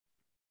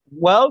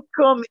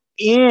Welcome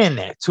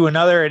in to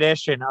another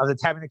edition of the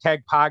Tapping the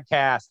Keg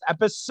podcast,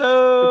 episode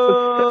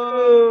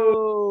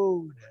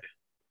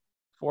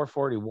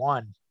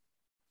 441.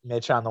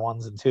 Mitch on the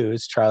ones and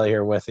twos. Charlie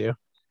here with you.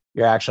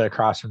 You're actually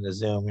across from the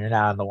Zoom. You're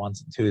not on the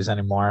ones and twos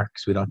anymore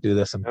because we don't do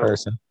this in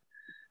person.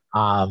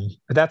 But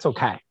that's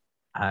okay.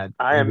 I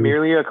am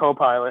merely a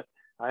co-pilot.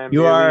 I am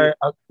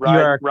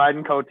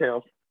riding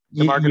coattails,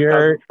 DeMarcus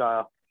Cousins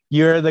style.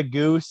 You're the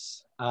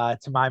goose to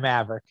my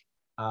Maverick.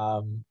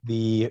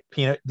 The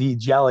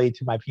jelly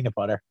to my peanut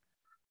butter,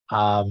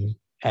 and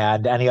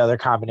any other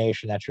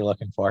combination that you're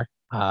looking for.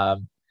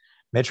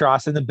 Mitch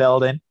Ross in the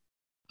building.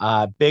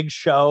 Big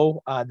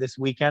show this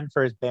weekend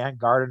for his band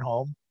Garden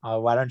Home.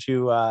 Why don't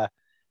you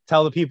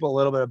tell the people a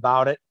little bit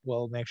about it?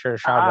 We'll make sure to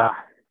shout out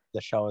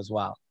the show as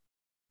well.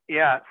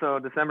 Yeah, so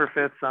December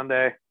 5th,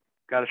 Sunday,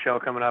 got a show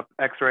coming up,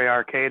 X-Ray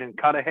Arcade in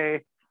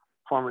Cudahy,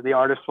 the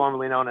artist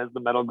formerly known as the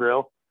Metal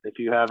Grill. If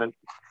you haven't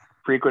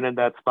frequented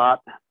that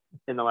spot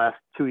in the last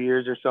 2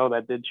 years or so,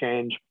 that did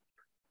change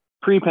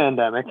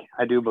pre-pandemic,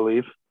 I do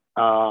believe.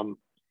 So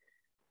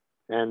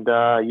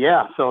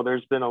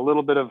there's been a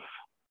little bit of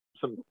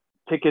some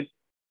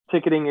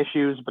ticketing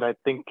issues, but I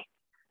think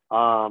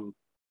I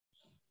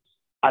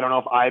don't know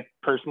if I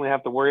personally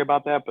have to worry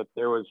about that, but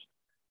there was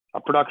a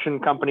production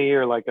company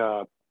or like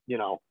a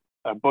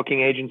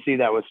booking agency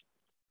that was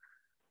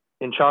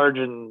in charge,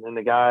 and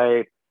the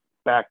guy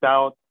backed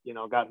out,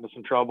 got into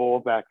some trouble,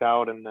 backed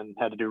out, and then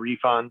had to do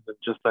refunds. It's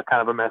just a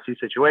kind of a messy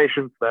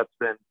situation. So that's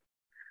been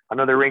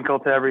another wrinkle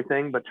to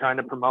everything, but trying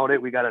to promote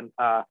it. We got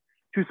a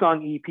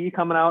 2-song EP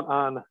coming out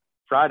on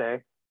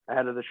Friday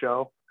ahead of the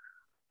show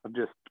of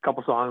just a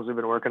couple songs we've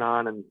been working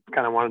on, and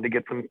kind of wanted to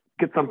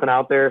get something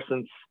out there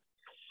since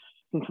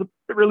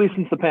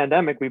the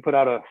pandemic. We put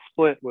out a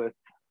split with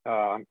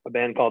a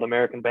band called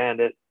American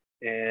Bandit,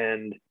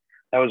 and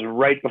that was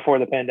right before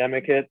the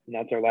pandemic hit, and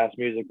that's our last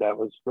music that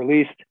was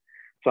released.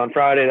 So on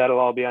Friday, that'll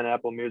all be on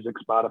Apple Music,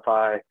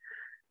 Spotify,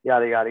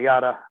 yada, yada,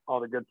 yada,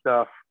 all the good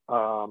stuff.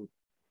 So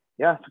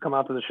come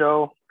out to the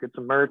show, get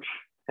some merch,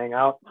 hang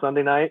out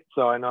Sunday night.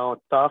 So I know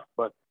it's tough,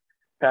 but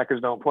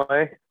Packers don't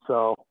play.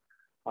 So,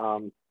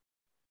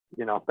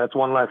 that's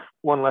one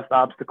less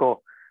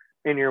obstacle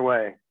in your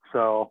way.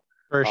 So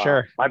for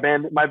sure. My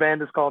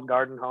band is called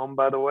Garden Home,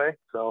 by the way.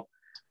 So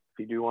if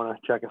you do want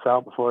to check us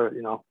out before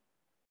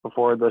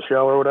the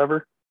show or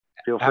whatever,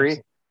 feel free.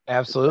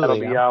 Absolutely.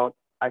 That'll be out.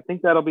 I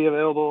think that'll be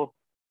available.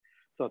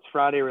 So it's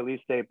Friday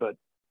release date, but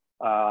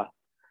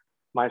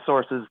my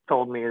sources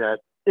told me that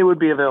it would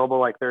be available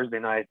like Thursday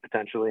night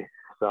potentially.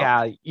 So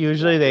yeah,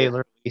 usually they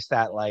release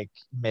that like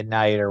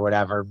midnight or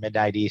whatever,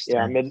 midnight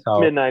Eastern. Yeah,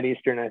 midnight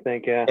Eastern, I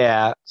think. Yeah.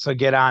 Yeah. So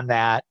get on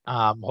that.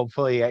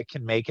 Hopefully it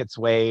can make its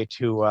way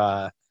to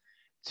a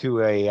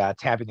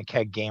Tapping the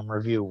Keg game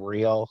review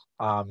reel.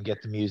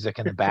 Get the music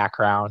in the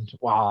background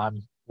while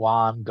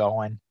I'm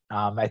going.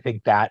 I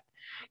think that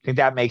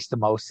makes the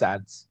most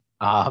sense.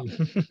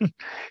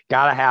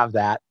 Gotta have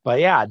that. But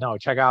yeah, no,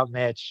 check out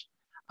Mitch.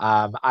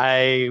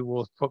 I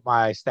will put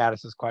my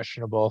status as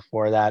questionable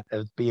for that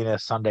as being a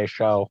Sunday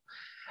show.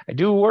 I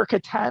do work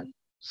at 10,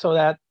 so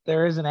that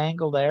there is an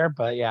angle there.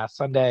 But yeah,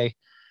 Sunday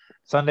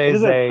is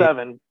at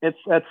 7. It's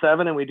at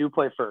 7, and we do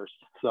play first.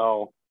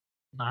 So,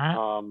 all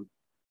right.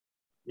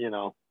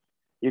 You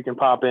can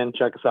pop in,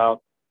 check us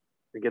out,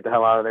 and get the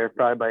hell out of there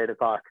probably by 8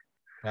 o'clock.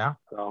 Yeah.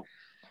 So,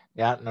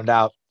 yeah, no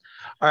doubt.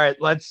 All right,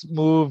 let's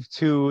move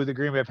to the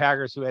Green Bay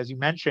Packers, who, as you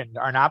mentioned,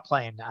 are not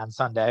playing on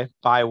Sunday,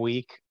 bye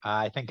week.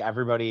 I think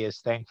everybody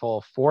is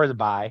thankful for the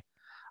bye,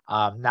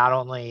 not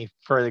only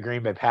for the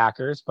Green Bay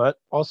Packers, but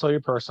also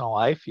your personal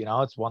life.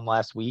 It's one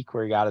last week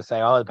where you got to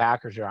say, oh, the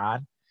Packers are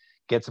on.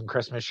 Get some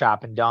Christmas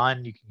shopping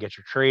done. You can get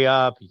your tree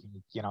up. You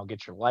can,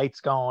 get your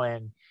lights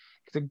going.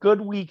 It's a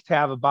good week to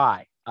have a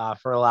bye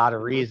for a lot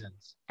of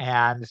reasons.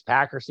 And this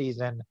Packer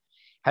season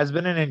has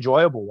been an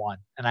enjoyable one.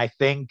 And I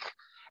think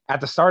at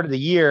the start of the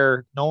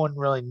year, no one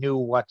really knew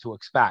what to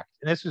expect.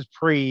 And this was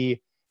pre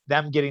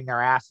them getting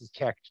their asses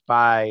kicked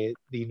by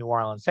the New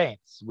Orleans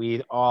Saints.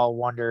 We all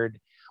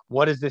wondered,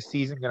 what is this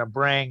season going to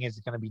bring? Is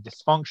it going to be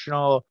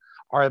dysfunctional?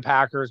 Are the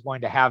Packers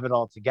going to have it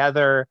all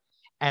together?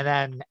 And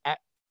then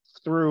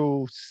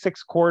through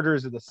 6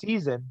 quarters of the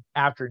season,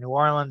 after New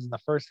Orleans in the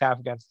first half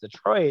against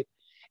Detroit,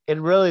 it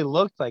really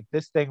looked like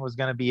this thing was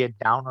going to be a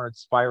downward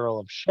spiral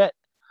of shit,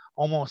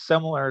 almost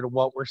similar to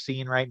what we're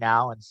seeing right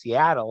now in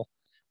Seattle,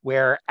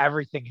 where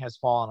everything has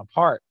fallen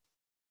apart.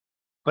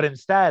 But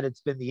instead, it's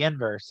been the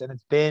inverse, and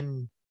it's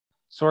been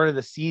sort of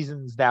the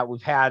seasons that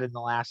we've had in the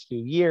last few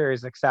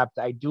years, except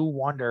I do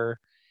wonder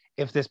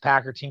if this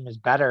Packer team is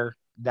better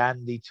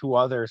than the 2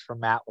 others from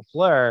Matt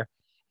LaFleur.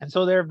 And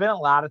so there have been a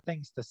lot of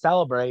things to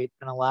celebrate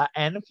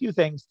and a few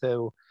things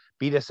to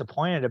be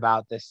disappointed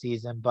about this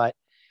season. But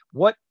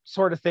what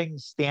sort of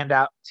things stand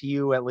out to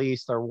you, at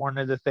least, or one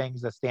of the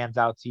things that stands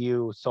out to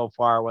you so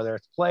far, whether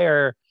it's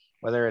player,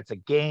 whether it's a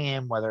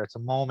game, whether it's a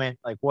moment?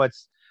 Like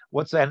what's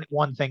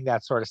one thing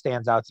that sort of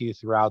stands out to you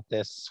throughout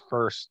this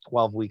first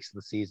 12 weeks of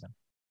the season?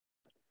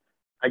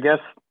 I guess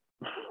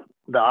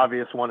the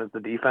obvious one is the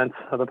defense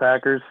of the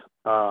Packers.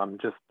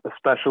 just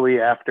especially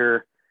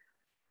after,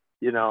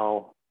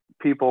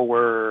 people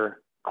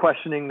were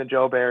questioning the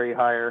Joe Barry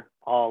hire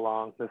all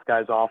along. This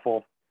guy's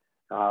awful.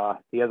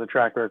 He has a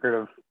track record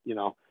of,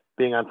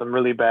 being on some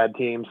really bad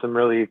teams, some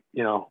really,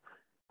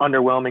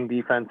 underwhelming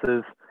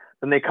defenses.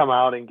 Then they come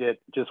out and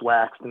get just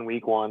waxed in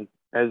week one,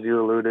 as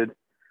you alluded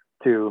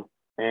to.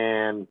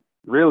 And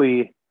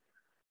really,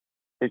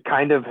 it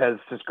kind of has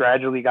just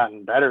gradually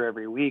gotten better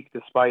every week,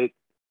 despite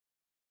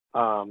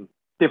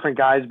different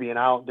guys being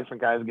out,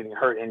 different guys getting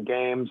hurt in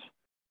games.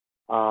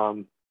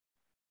 And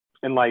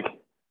I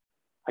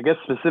guess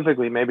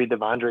specifically maybe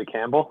Devondre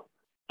Campbell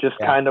just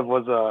kind of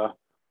was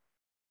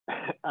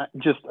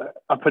just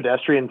a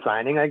pedestrian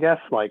signing, I guess.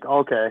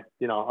 Okay,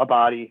 a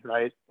body,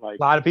 right? A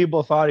lot of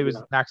people thought he was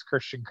the next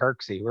Christian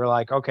Kirksey. We're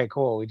like, okay,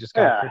 cool. We just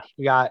got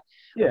we got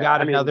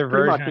another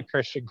version of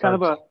Christian Kirksey.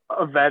 Kind of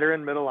a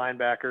veteran middle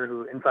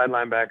linebacker inside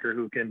linebacker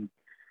who can,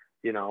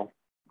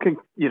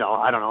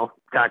 I don't know,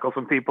 tackle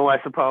some people,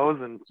 I suppose,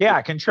 and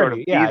contribute. Sort of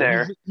be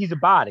there. He's a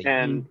body,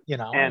 and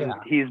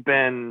he's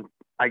been,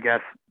 I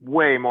guess,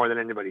 way more than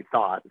anybody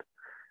thought,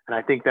 and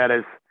I think that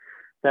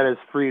has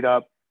freed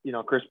up,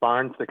 Chris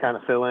Barnes to kind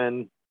of fill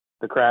in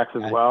the cracks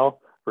as well.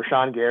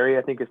 Rashawn Gary,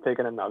 I think, has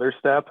taken another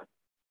step,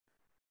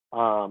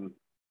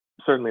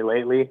 certainly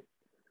lately,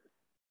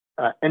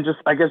 and just,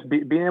 I guess,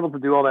 being able to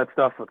do all that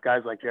stuff with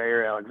guys like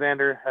Jair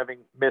Alexander having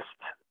missed,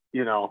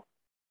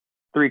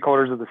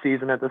 3/4 of the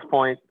season at this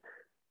point,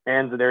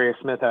 and Zadarius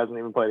Smith hasn't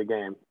even played a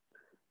game.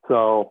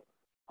 So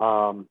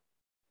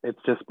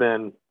it's just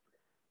been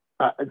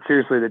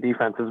seriously, the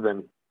defense has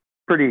been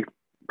pretty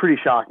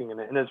shocking,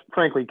 and has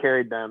frankly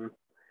carried them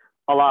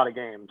a lot of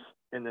games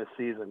in this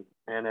season,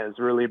 and has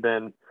really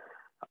been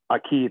a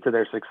key to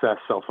their success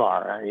so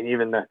far. I mean,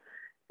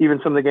 even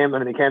some of the games,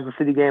 the Kansas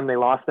City game, they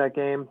lost that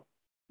game.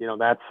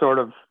 That sort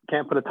of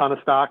can't put a ton of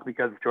stock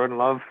because Jordan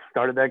Love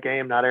started that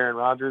game, not Aaron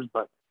Rodgers,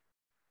 but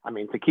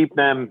to keep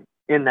them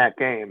in that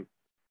game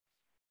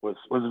was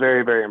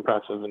very, very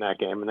impressive in that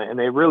game. And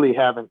they really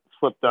haven't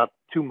slipped up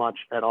too much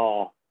at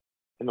all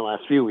in the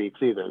last few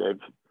weeks either.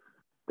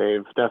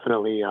 They've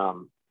definitely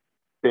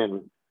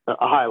been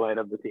a highlight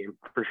of the team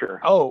for sure.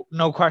 Oh,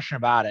 no question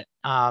about it.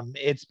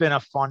 It's been a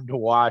fun to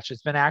watch.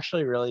 It's been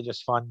actually really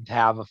just fun to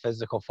have a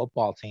physical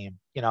football team,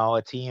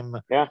 a team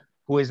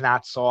who is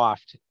not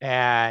soft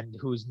and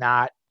who's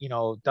not,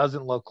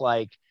 doesn't look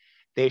like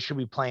they should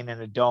be playing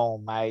in a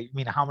dome. I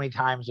mean, how many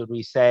times would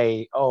we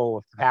say, oh,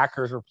 if the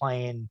Packers were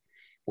playing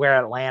where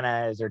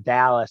Atlanta is or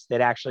Dallas, they'd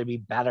actually be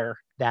better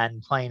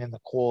than playing in the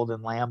cold in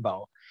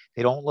Lambeau.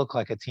 They don't look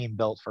like a team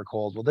built for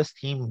cold. Well, this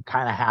team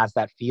kind of has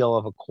that feel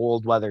of a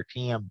cold weather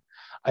team,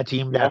 a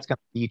team that's going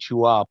to beat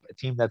you up, a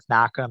team that's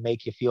not going to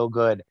make you feel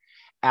good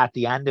at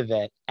the end of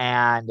it.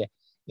 And,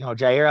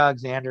 Jair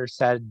Alexander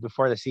said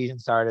before the season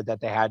started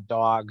that they had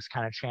dogs,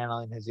 kind of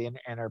channeling his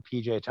inner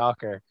PJ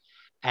Tucker.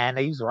 And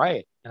he's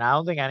right. And I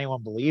don't think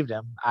anyone believed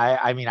him.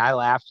 I mean, I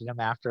laughed at him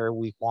after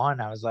week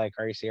one. I was like,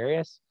 are you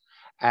serious?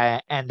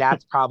 And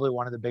that's probably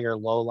one of the bigger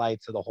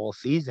lowlights of the whole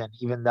season,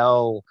 even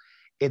though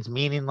it's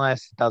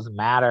meaningless. It doesn't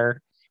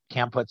matter.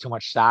 Can't put too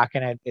much stock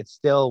in it. It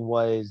still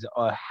was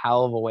a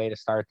hell of a way to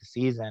start the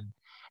season,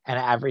 and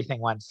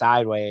everything went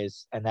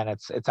sideways. And then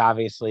it's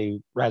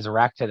obviously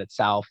resurrected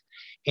itself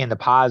in the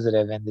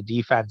positive, and the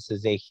defense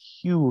is a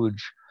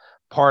huge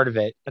part of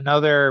it.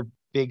 Another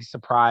big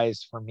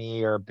surprise for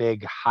me, or a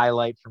big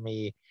highlight for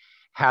me,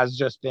 has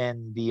just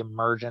been the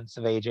emergence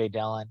of AJ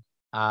Dillon.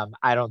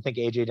 I don't think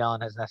AJ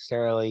Dillon has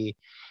necessarily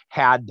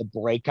had the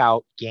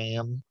breakout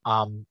game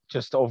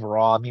just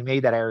overall. I mean, maybe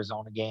that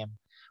Arizona game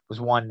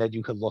was one that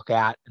you could look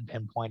at and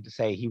pinpoint to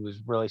say he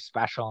was really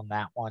special in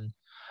that one.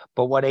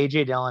 But what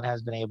AJ Dillon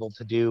has been able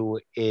to do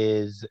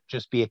is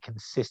just be a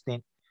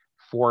consistent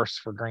force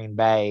for Green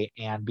Bay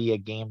and be a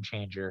game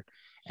changer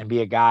and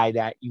be a guy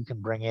that you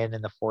can bring in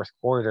the fourth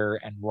quarter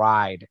and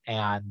ride,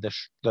 and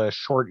the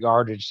short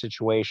yardage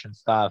situation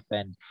stuff.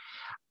 And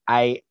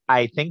I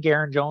think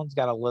Aaron Jones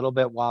got a little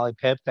bit Wally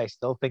pipped. I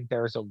still think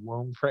there's a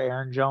room for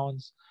Aaron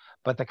Jones,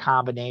 but the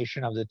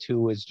combination of the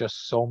two is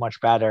just so much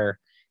better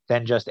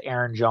than just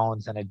Aaron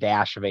Jones and a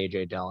dash of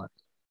AJ Dillon.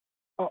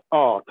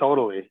 Oh,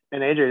 totally.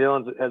 And AJ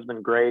Dillon has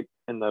been great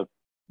in the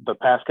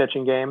pass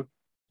catching game,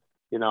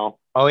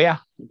 Oh yeah.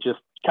 Just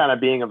kind of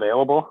being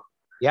available.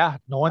 Yeah.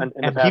 No one,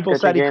 and people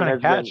said he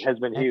couldn't catch. Has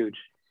been huge.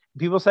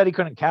 People said he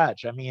couldn't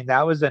catch. I mean,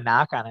 that was a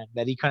knock on him,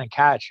 that he couldn't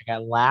catch. And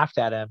got laughed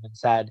at him and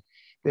said,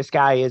 this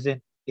guy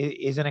isn't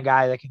a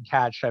guy that can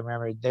catch. I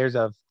remember there's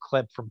a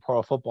clip from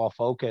Pro Football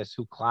Focus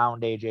who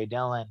clowned AJ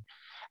Dillon,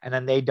 and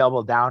then they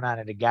doubled down on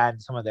it again.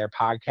 Some of their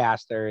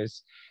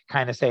podcasters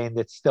kind of saying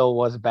that still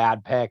was a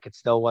bad pick. It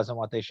still wasn't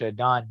what they should have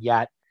done.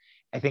 Yet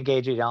I think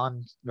AJ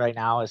Dillon right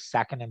now is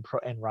second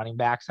in running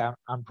backs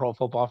on Pro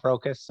Football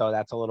Focus. So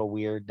that's a little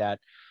weird that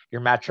your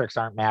metrics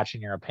aren't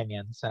matching your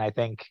opinions. And I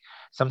think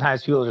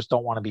sometimes people just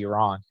don't want to be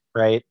wrong,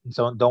 right? And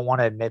so don't want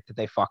to admit that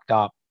they fucked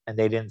up and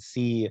they didn't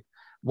see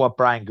what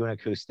Brian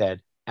Gutekunst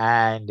did.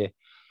 And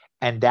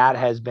that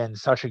has been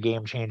such a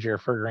game changer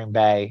for Green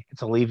Bay.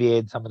 It's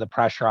alleviated some of the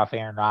pressure off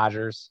Aaron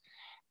Rodgers.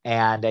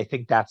 And I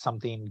think that's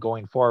something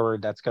going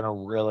forward that's going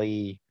to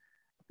really,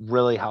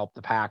 really help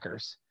the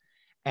Packers.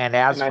 And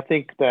And I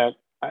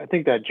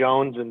think that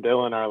Jones and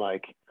Dillon are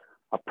like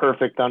a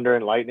perfect thunder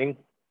and lightning.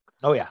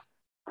 oh yeah,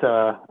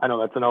 I know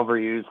that's an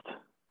overused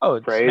oh,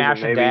 phrase and smash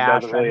and maybe it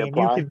dash. doesn't I really mean,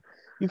 you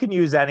apply. can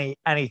use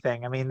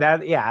anything. I mean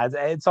that, yeah,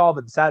 it's all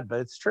been said, but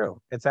it's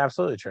true. It's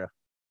absolutely true.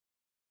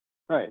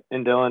 Right.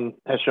 And Dillon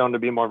has shown to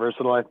be more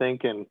versatile, I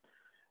think, and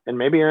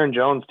maybe Aaron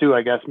Jones too,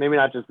 I guess. Maybe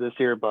not just this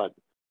year, but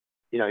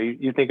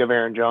you think of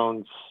Aaron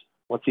Jones,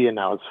 what's he in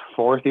now? His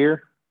fourth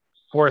year?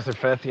 Fourth or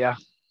fifth, yeah.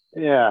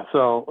 Yeah.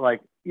 So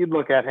like you'd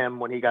look at him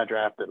when he got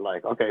drafted,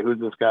 like, okay, who's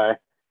this guy?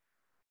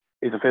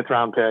 He's a fifth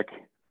round pick,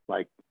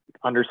 like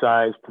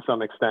undersized to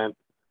some extent.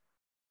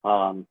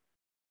 Um,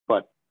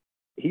 but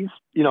he's,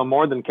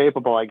 more than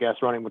capable, I guess,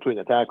 running between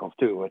the tackles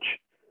too, which,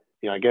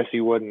 I guess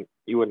you wouldn't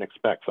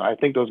expect. So I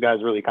think those guys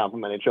really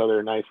complement each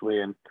other nicely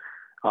and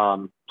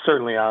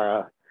certainly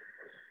are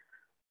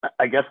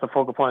I guess the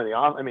focal point of the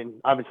off. I mean,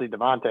 obviously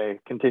Devontae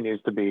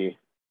continues to be,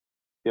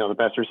 the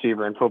best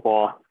receiver in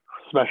football,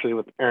 especially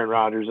with Aaron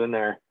Rodgers in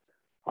there.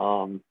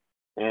 Um,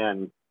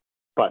 and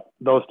but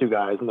those two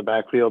guys in the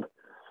backfield,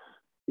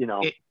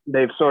 It,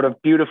 they've sort of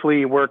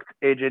beautifully worked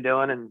AJ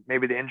Dillon, and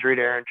maybe the injury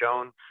to Aaron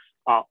Jones,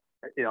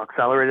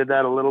 accelerated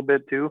that a little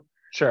bit too.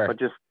 sure. But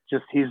just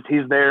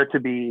he's there to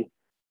be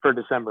for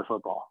December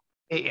football.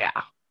 Yeah,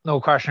 no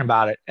question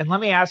about it. And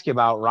let me ask you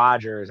about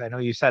Rodgers. I know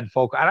you said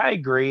folk, and I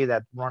agree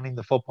that running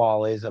the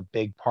football is a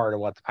big part of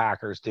what the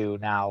Packers do.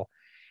 Now,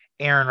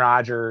 Aaron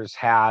Rodgers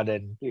had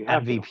an You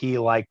have to.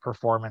 MVP like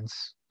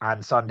performance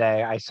on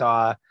Sunday. I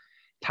saw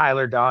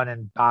Tyler Dunn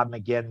and Bob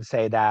McGinn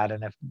say that.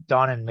 And if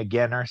Dunn and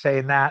McGinn are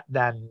saying that,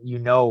 then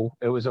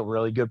it was a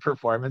really good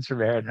performance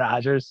from Aaron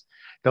Rodgers.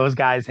 Those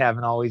guys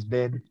haven't always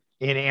been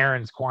in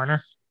Aaron's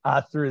corner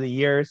through the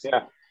years.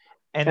 Yeah,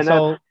 And and that's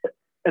so,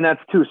 and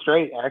that's two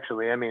straight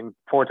actually. I mean,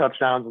 4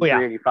 touchdowns oh and yeah,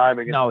 385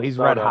 against no, he's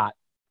red Minnesota. hot.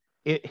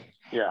 It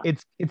Yeah,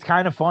 it's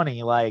kind of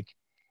funny. Like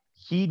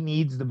he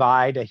needs the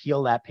bye to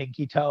heal that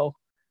pinky toe,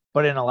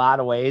 but in a lot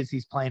of ways,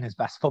 he's playing his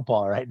best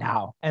football right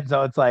now. And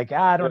so it's like,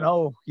 I don't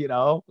yeah.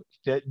 know,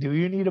 do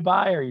you need a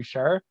bye? Are you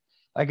sure?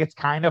 Like it's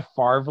kind of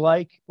Favre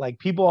like. Like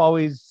people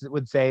always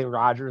would say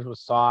Rodgers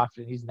was soft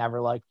and he's never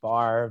like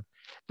Favre.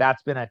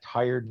 That's been a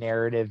tired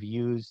narrative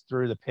used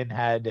through the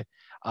pinhead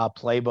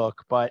playbook.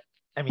 But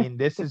I mean,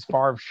 this is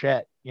Favre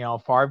shit.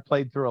 Favre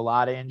played through a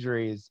lot of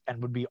injuries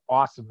and would be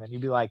awesome. And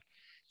you'd be like,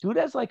 dude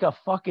has like a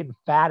fucking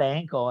fat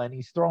ankle and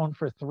he's throwing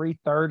for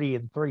 330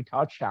 and 3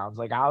 touchdowns.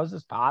 Like, how is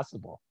this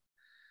possible?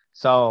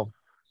 So,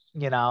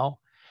 you know,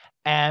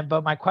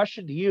 but my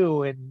question to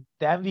you in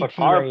the But MVP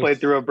Favre played race,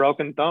 through a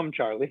broken thumb,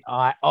 Charlie.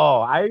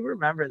 I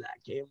remember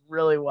that game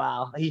really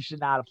well. He should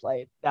not have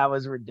played. That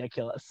was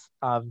ridiculous.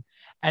 And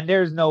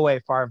there's no way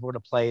Favre would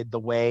have played the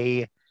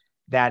way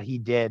that he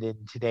did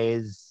in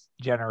today's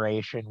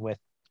generation with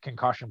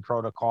concussion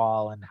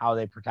protocol and how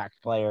they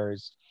protect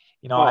players.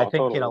 I Oh, think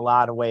in a totally.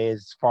 lot of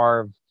ways,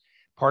 Favre,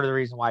 part of the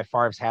reason why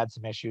Favre's had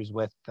some issues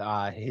with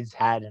his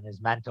head and his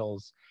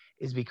mentals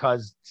is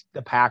because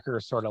the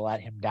Packers sort of let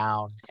him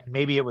down. And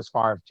maybe it was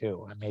Favre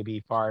too. And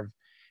maybe Favre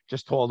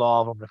just told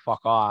all of them to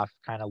fuck off,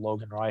 kind of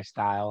Logan Roy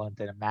style, and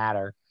didn't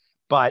matter.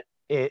 But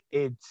it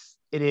is,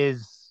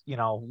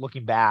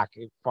 looking back,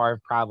 Favre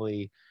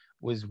probably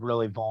was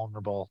really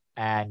vulnerable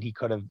and he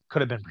could have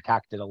been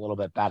protected a little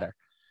bit better.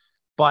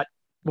 But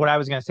what I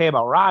was going to say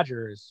about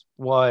Rodgers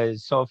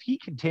was, so if he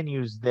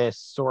continues this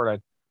sort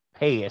of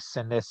pace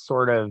and this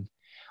sort of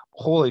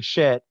holy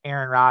shit,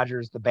 Aaron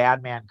Rodgers, the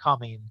bad man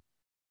coming,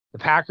 the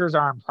Packers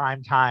are on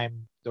prime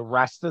time the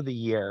rest of the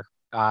year.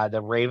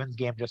 The Ravens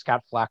game just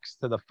got flexed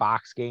to the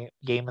Fox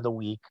game of the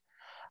week.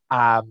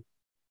 Um,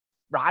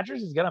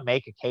 Rodgers is going to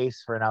make a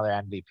case for another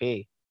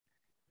MVP.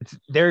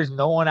 There's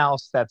no one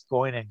else that's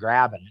going and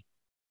grabbing it.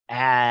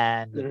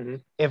 And Mm-hmm.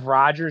 if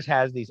Rodgers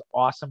has these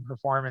awesome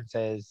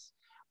performances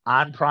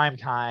on prime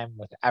time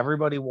with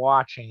everybody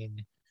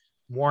watching,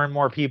 more and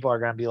more people are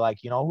going to be like,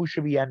 who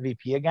should be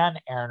MVP again?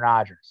 Aaron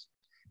Rodgers.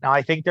 Now,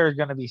 I think there's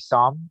going to be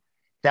some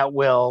that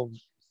will,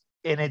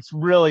 and it's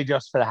really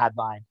just for the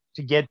headline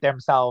to get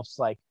themselves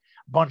like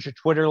a bunch of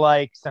Twitter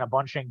likes and a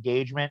bunch of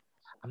engagement.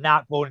 I'm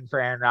not voting for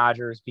Aaron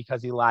Rodgers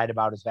because he lied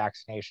about his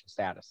vaccination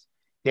status.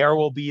 There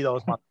will be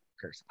those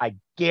motherfuckers. I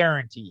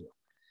guarantee you.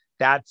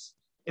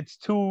 It's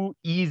too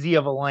easy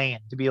of a lane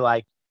to be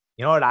like,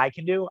 you know what I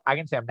can do? I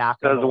can say I'm not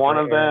going to Does vote one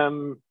for of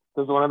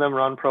Aaron. them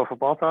run Pro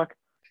Football Talk?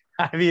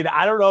 I mean,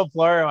 I don't know if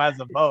Florio has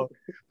a vote,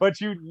 but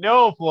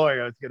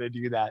Florio is going to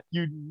do that.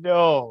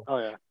 Oh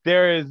yeah.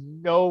 There is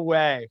no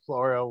way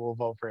Florio will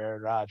vote for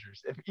Aaron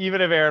Rodgers. If he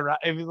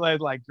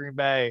like Green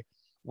Bay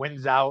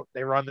wins out,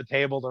 they run the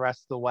table the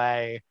rest of the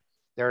way.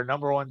 They're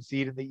number one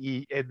seed in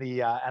the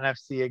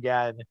NFC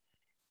again.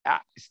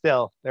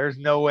 Still, there's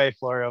no way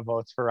Florio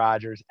votes for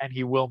Rodgers, and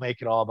he will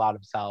make it all about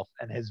himself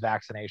and his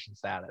vaccination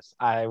status.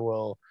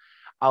 I'll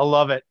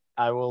love it.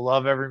 I will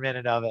love every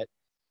minute of it.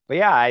 But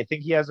yeah, I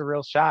think he has a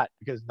real shot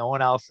because no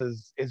one else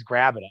is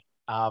grabbing it.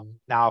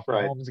 Now, if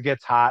Right. Mahomes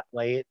gets hot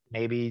late,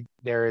 maybe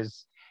there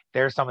is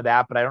there's some of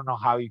that, but I don't know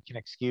how you can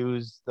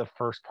excuse the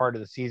first part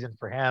of the season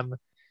for him.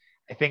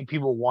 I think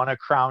people want to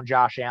crown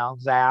Josh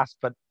Allen's ass,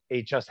 but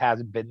it just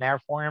hasn't been there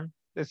for him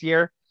this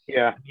year.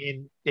 Yeah. I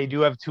mean, they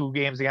do have 2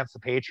 games against the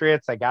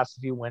Patriots. I guess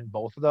if you win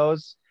both of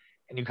those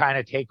and you kind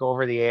of take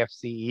over the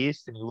AFC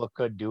East and you look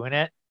good doing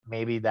it,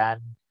 maybe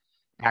then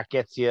that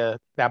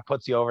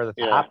puts you over the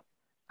Yeah. top.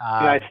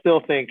 I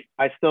still think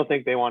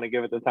they want to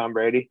give it to Tom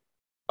Brady.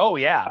 Oh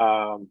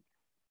yeah.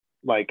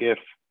 Like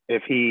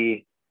if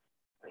he,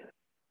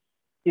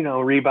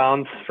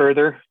 rebounds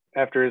further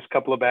after his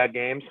couple of bad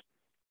games.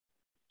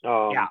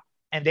 Yeah.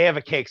 And they have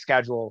a cake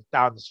schedule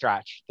down the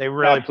stretch. They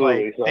really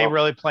play. So. They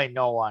really play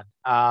no one.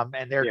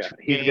 And they're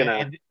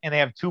and they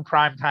have 2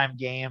 primetime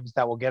games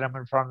that will get them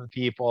in front of the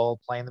people.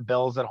 Playing the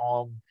Bills at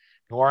home,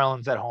 New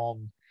Orleans at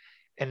home,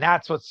 and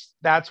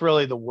that's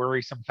really the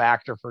worrisome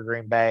factor for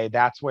Green Bay.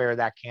 That's where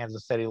that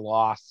Kansas City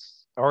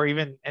loss, or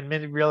even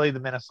really the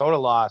Minnesota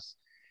loss,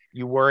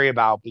 you worry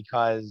about,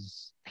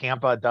 because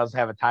Tampa does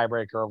have a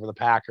tiebreaker over the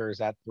Packers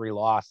at 3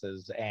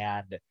 losses,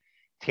 and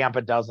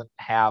Tampa doesn't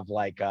have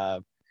like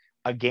a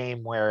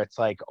game where it's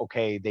like,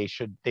 okay, they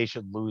should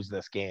lose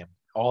this game.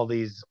 All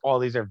these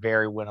are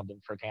very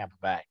winnable for Tampa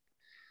Bay.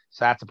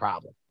 So that's a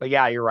problem. But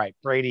yeah, you're right.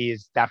 Brady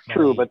is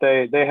definitely true, but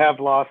they have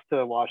lost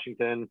to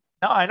Washington.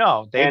 No, I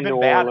know. They've been New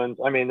bad. Orleans.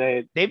 I mean,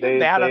 they've been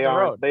bad on the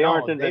road. They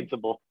aren't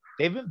invincible.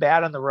 They've been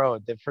bad on the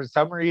road. For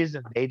some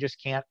reason, they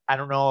just can't. I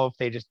don't know if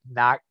they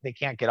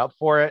can't get up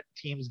for it.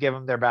 Teams give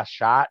them their best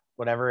shot,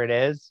 whatever it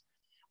is.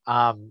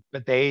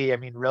 But they,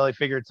 really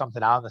figured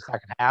something out in the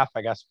second half.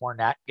 I guess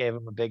Fournette gave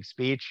him a big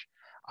speech.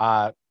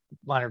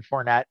 Leonard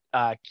Fournette,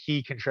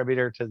 key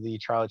contributor to the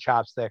Charlie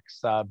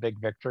Chopsticks big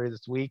victory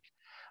this week.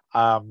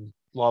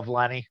 Love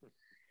Lenny,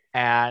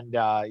 and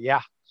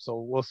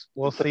so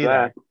we'll see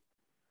that.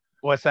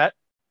 What's that?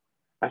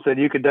 I said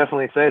you could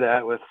definitely say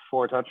that with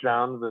 4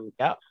 touchdowns and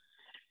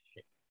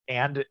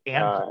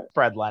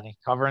Fred Lenny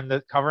covering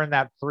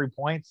that 3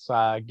 points,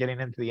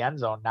 getting into the end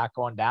zone, not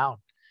going down.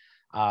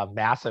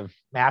 Massive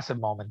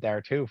moment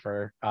there too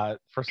for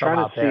some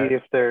out there. See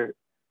if they're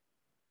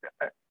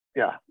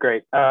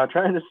great.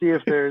 Trying to see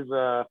if there's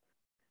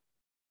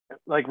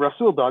like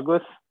Rasul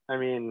Douglas. I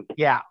mean,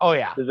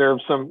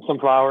 deserves some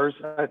flowers.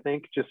 I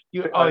think just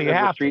you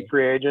have street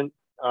free agent.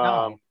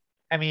 No,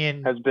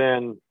 has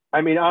been.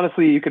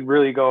 Honestly, you could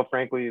really go.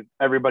 Frankly,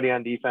 everybody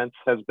on defense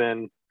has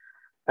been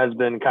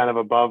kind of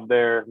above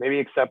there, maybe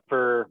except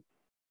for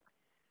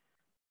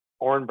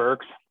Oren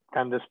Burks.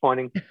 Kind of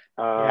disappointing.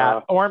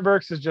 Oren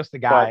Burks is just a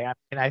guy.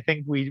 I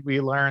think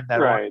we learned that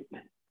right.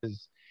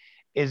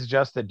 is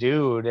just a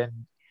dude,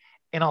 and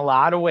in a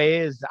lot of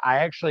ways, I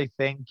actually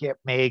think it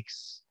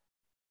makes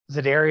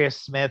Zadarius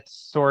Smith's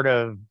sort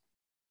of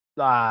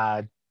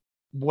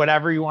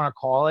whatever you want to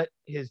call it,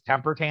 his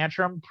temper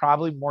tantrum,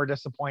 probably more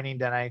disappointing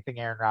than anything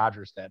Aaron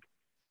Rodgers did.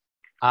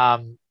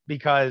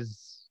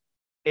 Because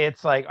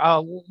it's like,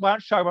 oh, why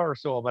don't you talk about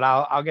Rasul? But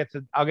I'll get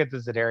to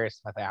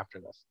Zadarius Smith after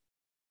this.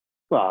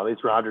 Well, at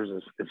least Rodgers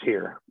is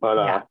here, but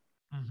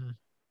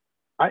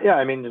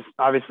just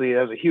obviously it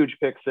was a huge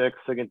pick 6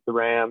 against the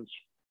Rams,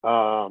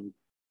 and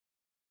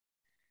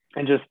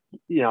just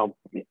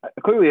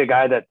clearly a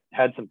guy that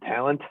had some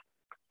talent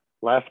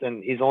left,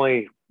 and he's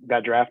only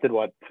got drafted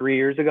 3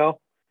 years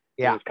ago.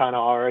 Yeah, he's kind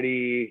of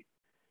already.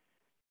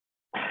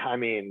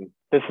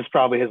 This is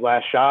probably his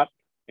last shot,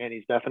 and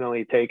he's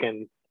definitely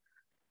taken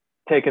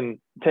and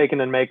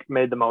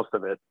made the most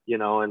of it,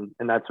 and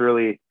that's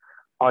really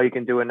all you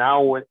can do. And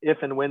now, if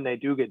and when they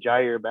do get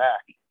Jair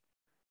back,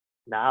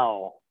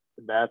 now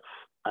that's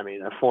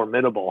a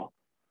formidable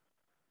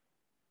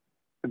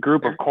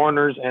group of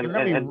corners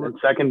and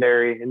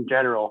secondary in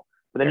general.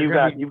 But then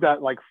you've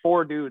got like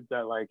 4 dudes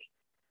that like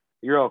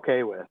you're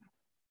okay with.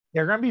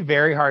 They're going to be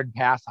very hard to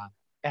pass on.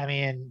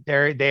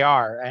 They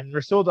are. And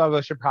Rasul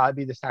Douglas should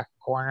probably be the second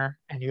corner,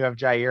 and you have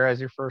Jair as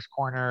your first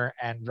corner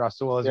and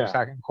Rasul as your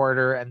second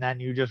corner, and then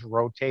you just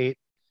rotate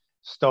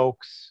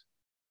Stokes,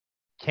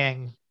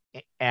 King,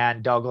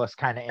 and Douglas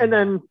kind of. And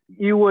then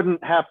you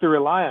wouldn't have to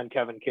rely on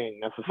Kevin King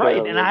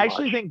necessarily. Right, and I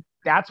actually think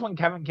that's when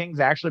Kevin King's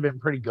actually been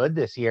pretty good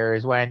this year,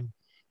 is when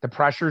the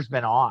pressure's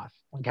been off.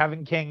 When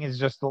Kevin King is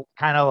just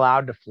kind of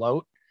allowed to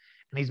float,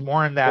 and he's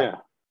more in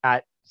that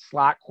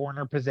slot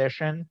corner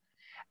position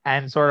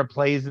and sort of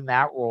plays in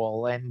that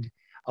role, and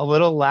a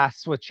little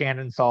less with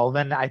Chandon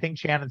Sullivan. I think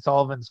Chandon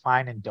Sullivan's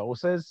fine in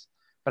doses,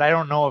 but I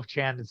don't know if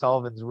Chandon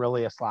Sullivan's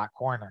really a slot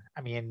corner.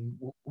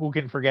 Who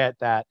can forget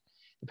that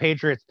the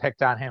Patriots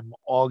picked on him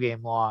all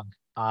game long,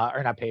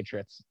 or not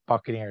Patriots,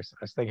 Buccaneers. I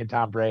was thinking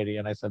Tom Brady,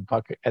 and I said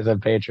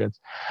Patriots.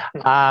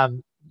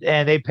 And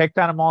they picked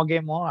on him all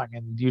game long,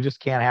 and you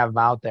just can't have him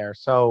out there.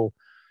 So,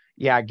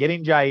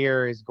 getting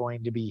Jair is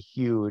going to be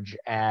huge.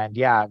 And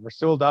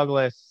Rasul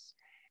Douglas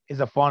is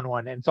a fun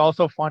one. And it's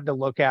also fun to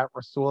look at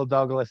Rasul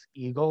Douglas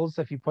Eagles.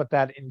 If you put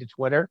that into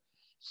Twitter,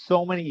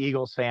 so many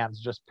Eagles fans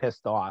just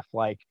pissed off.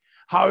 Like,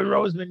 Howie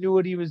Roseman knew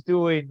what he was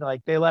doing.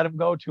 Like, they let him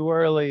go too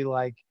early.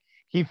 Like,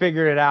 he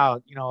figured it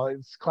out.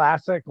 It's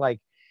classic. Like,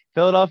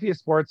 Philadelphia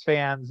sports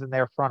fans and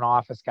their front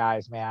office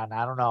guys, man.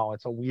 I don't know.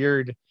 It's a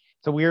weird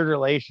it's a weird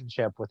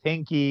relationship with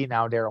Hinkie,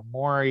 now Daryl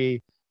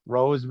Morey,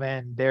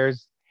 Roseman.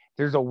 There's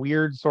a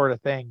weird sort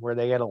of thing where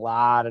they get a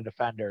lot of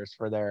defenders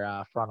for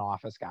their front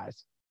office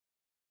guys.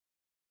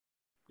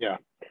 Yeah.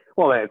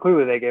 Well,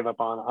 clearly they gave up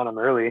on him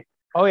early.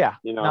 Oh yeah.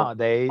 You know,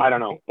 No, I don't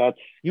know.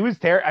 He was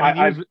terrible.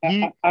 I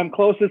mean, I'm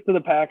closest to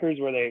the Packers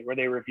where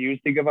they refuse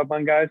to give up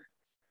on guys.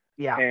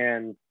 Yeah.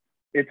 And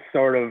it's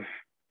sort of,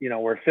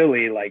 where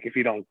Philly, like, if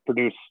you don't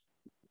produce,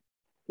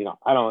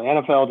 I don't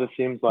know, NFL just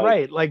seems like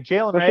right, like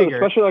Jalen Reagor,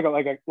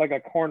 especially like a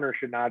corner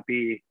should not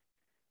be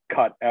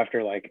cut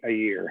after like a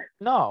year.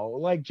 No,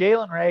 like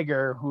Jalen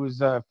Reagor,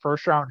 who's a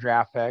first round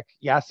draft pick.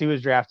 Yes, he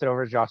was drafted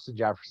over Justin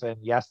Jefferson.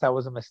 Yes, that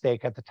was a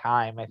mistake at the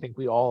time. I think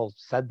we all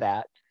said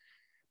that.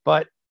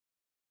 But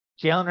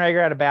Jalen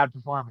Reagor had a bad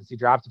performance. He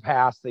dropped a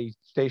pass.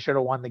 They should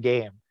have won the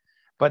game.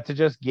 But to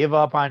just give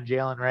up on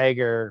Jalen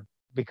Reagor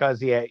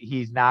because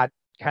he's not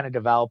kind of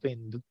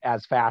developing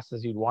as fast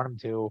as you'd want him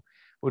to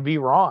would be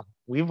wrong.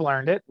 We've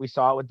learned it. We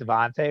saw it with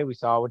Devontae. We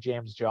saw it with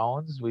James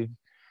Jones. We've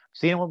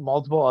seen it with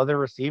multiple other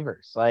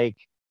receivers. Like,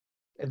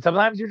 and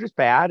sometimes you're just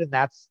bad, and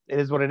it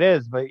is what it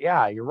is. But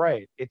yeah, you're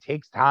right. It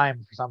takes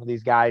time for some of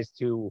these guys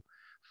to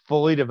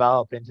fully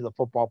develop into the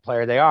football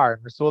player they are.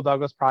 And Rasul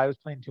Douglas probably was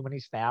playing too many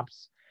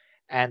snaps,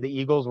 and the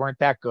Eagles weren't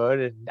that good.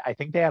 And I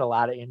think they had a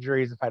lot of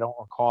injuries, if I don't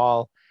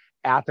recall,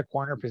 at the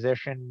corner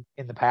position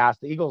in the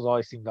past. The Eagles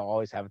always seem to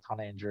always have a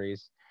ton of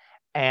injuries.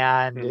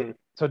 And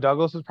so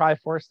Douglas was probably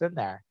forced in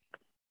there.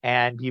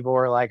 And people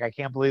were like, I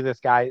can't believe this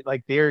guy,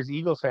 like there's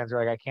Eagles fans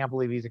are like, I can't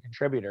believe he's a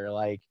contributor.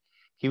 Like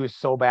he was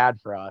so bad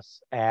for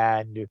us.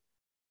 And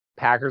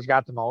Packers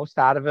got the most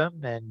out of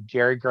him, and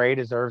Jerry Gray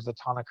deserves a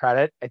ton of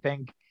credit. I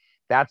think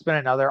that's been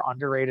another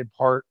underrated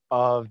part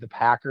of the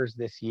Packers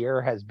this year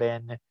has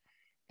been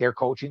their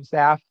coaching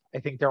staff. I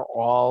think they're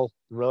all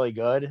really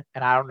good.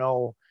 And I don't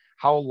know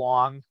how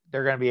long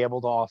they're going to be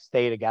able to all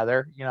stay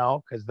together,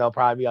 because there'll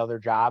probably be other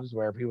jobs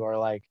where people are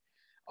like,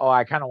 oh,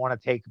 I kind of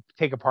want to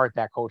take apart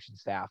that coaching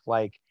staff.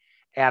 Like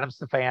Adam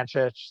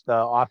Stefanchich, the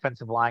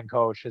offensive line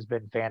coach, has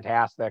been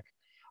fantastic.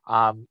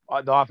 The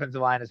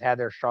offensive line has had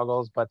their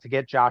struggles, but to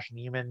get Josh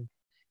Neiman,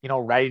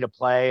 ready to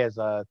play as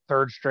a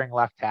third string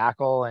left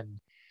tackle and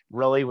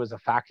really was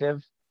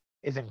effective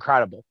is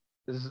incredible.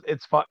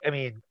 It's fun. I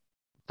mean,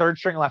 third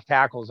string left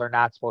tackles are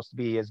not supposed to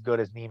be as good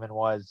as Neiman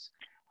was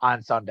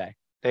on Sunday.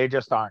 They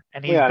just aren't.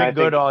 And he's been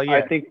good all year.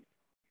 I think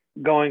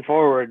going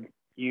forward,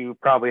 you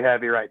probably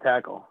have your right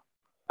tackle.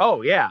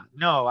 Oh yeah,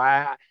 no,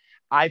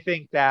 I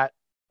think that,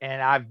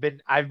 and I've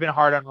been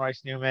hard on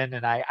Royce Newman,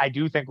 and I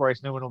do think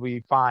Royce Newman will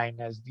be fine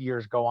as the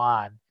years go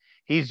on.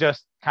 He's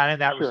just kind of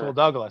that Rasul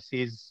Douglas.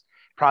 He's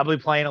probably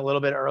playing a little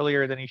bit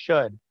earlier than he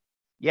should.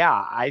 Yeah,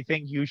 I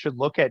think you should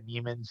look at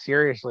Neiman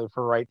seriously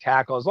for right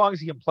tackle as long as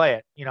he can play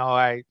it.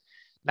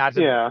 Not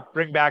to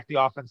bring back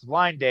the offensive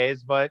line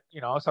days, but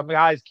some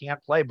guys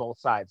can't play both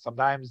sides.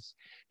 Sometimes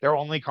they're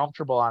only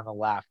comfortable on the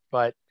left,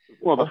 but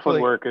the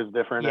footwork is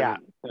different. Yeah,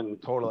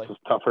 and totally. It's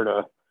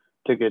tougher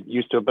to get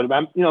used to it. But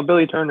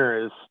Billy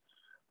Turner is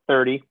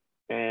 30,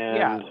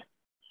 and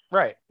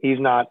right, he's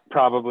not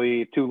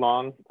probably too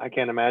long. I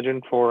can't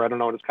imagine I don't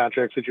know what his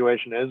contract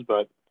situation is,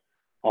 but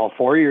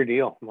 4-year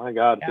deal. My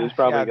God, he's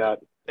probably got.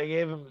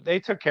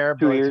 They took care of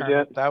 2 years Turner.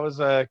 Yet. That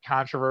was a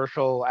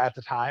controversial at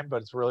the time,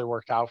 but it's really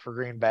worked out for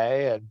Green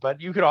Bay.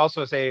 But you could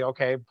also say,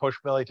 okay, push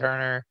Billy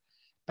Turner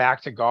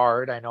back to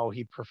guard. I know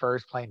he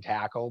prefers playing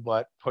tackle,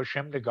 but push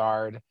him to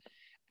guard.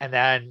 And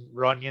then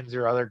Runyon's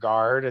your other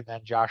guard, and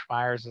then Josh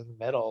Myers in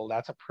the middle.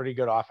 That's a pretty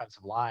good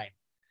offensive line.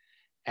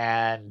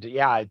 And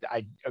yeah,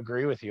 I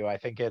agree with you. I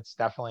think it's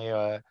definitely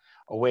a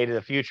way to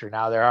the future.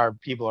 Now there are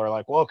people who are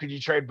like, well, could you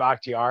trade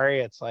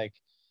Bakhtiari? It's like,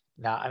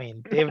 no, I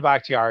mean, David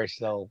Bakhtiari is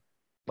still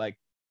like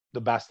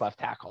the best left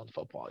tackle in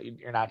football.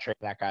 You're not trading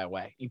that guy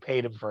away. You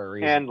paid him for a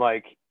reason. And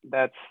like,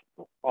 that's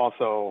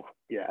also,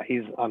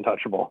 he's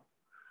untouchable.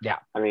 Yeah.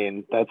 I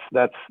mean, that's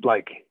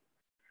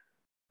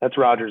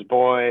Rodgers'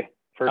 boy.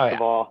 First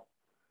of all,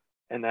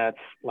 and that's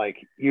like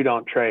you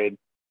don't trade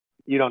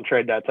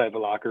that type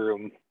of locker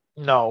room.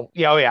 No,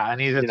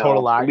 and he's a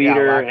total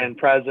leader and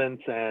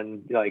presence,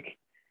 and like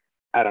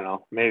I don't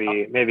know,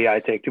 maybe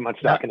I take too much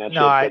stock in that.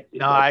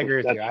 I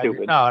agree with you.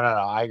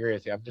 I agree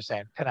with you. I'm just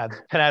saying,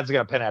 Pinhead's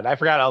gonna Pinhead. I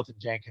forgot Elton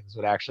Jenkins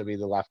would actually be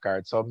the left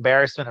guard. So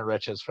embarrassment of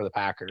riches for the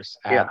Packers.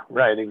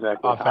 Right,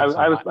 exactly. I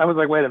was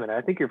like, wait a minute,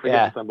 I think you're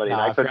forgetting somebody. No,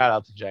 I forgot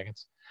Elton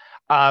Jenkins.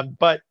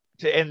 But.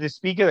 And to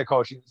speak of the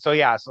coaching, so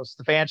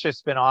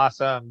Stefanchik's been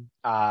awesome.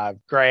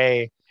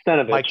 Gray,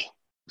 Mike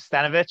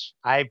Stenovich.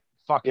 I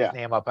fuck his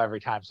name up every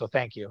time, so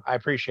thank you. I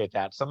appreciate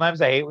that.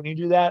 Sometimes I hate when you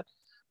do that,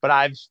 but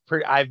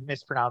I've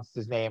mispronounced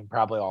his name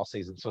probably all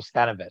season. So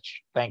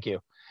Stenovich, thank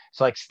you.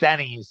 So like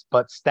Stennies,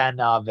 but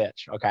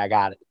Stenovich. Okay, I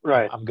got it.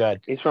 Right, I'm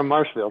good. He's from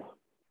Marshfield.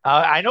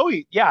 I know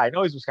he's a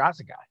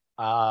Wisconsin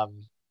guy.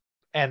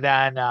 And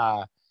then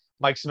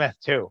Mike Smith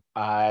too,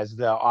 as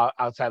the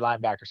outside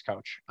linebackers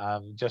coach.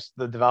 Just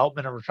the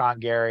development of Rashawn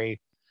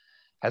Gary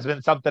has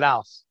been something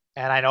else.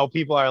 And I know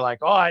people are like,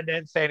 oh, I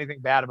didn't say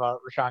anything bad about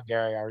Rashawn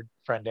Gary, our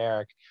friend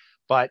Eric,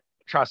 but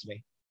trust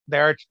me,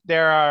 they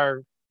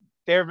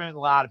there have been a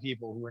lot of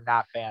people who are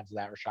not fans of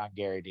that Rashawn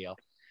Gary deal.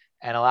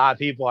 And a lot of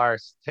people are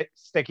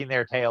sticking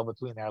their tail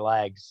between their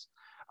legs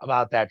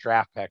about that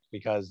draft pick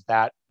because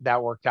that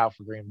worked out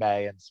for Green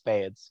Bay in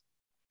spades.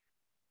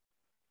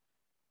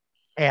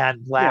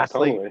 And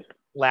lastly,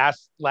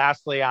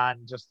 lastly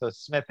on just the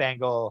Smith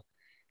angle,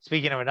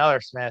 speaking of another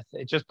Smith,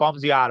 it just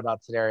bums you out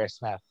about Za'Darius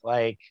Smith.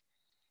 Like,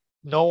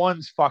 no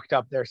one's fucked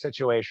up their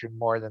situation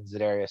more than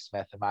Za'Darius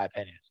Smith, in my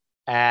opinion.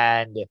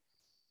 And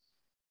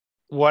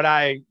what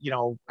I,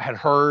 had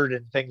heard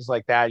and things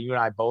like that, you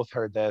and I both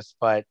heard this,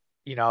 but,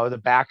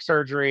 the back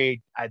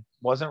surgery, I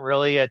wasn't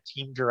really a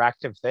team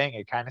directive thing.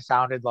 It kind of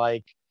sounded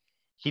like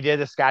he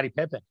did a Scottie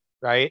Pippen,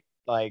 right?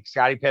 Like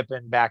Scottie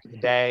Pippen back in the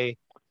day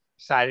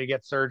decided to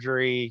get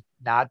surgery,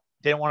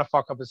 didn't want to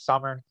fuck up his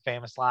summer,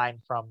 famous line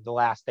from The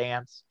Last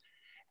Dance.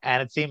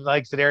 And it seemed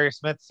like Za'Darius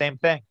Smith, same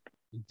thing.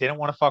 He didn't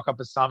want to fuck up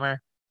his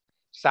summer,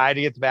 decided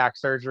to get the back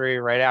surgery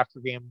right after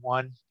game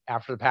one,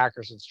 after the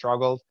Packers had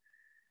struggled.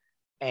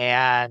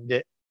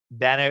 And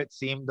then it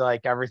seemed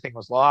like everything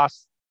was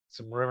lost.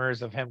 Some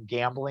rumors of him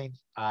gambling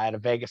at a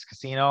Vegas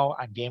casino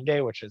on game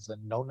day, which is a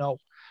no-no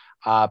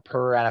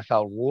per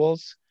NFL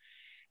rules.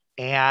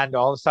 And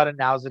all of a sudden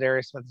now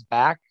Za'Darius Smith's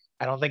back.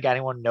 I don't think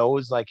anyone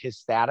knows like his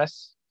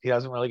status. He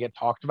doesn't really get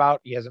talked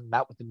about. He hasn't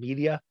met with the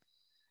media.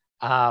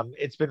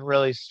 It's been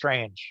really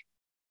strange.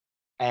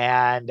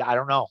 And I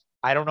don't know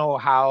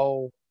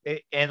how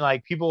and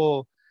like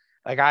people,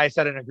 like I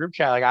said in a group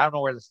chat, like I don't know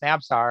where the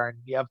snaps are. And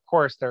yeah, of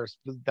course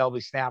there'll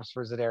be snaps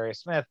for Za'Darius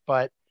Smith,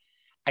 but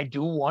I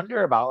do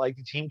wonder about like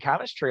the team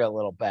chemistry a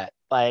little bit.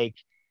 Like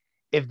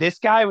if this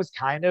guy was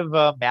kind of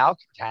a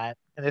malcontent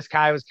and this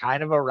guy was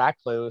kind of a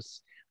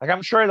recluse, like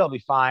I'm sure they'll be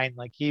fine.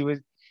 Like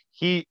he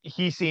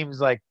seems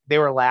like they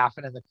were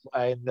laughing in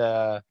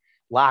the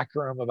locker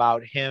room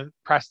about him,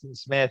 Preston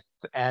Smith,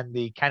 and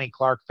the Kenny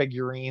Clark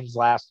figurines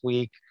last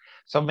week.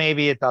 So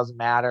maybe it doesn't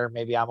matter.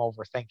 Maybe I'm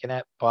overthinking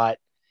it, but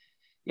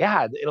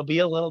yeah, it'll be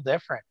a little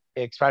different,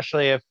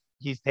 especially if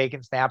he's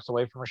taking snaps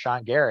away from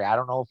Rashawn Gary. I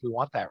don't know if we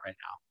want that right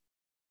now.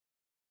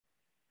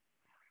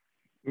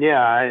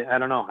 Yeah, I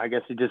don't know. I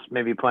guess you just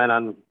maybe plan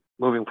on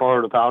moving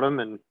forward without him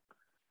and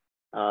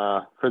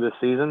for this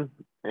season.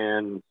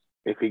 And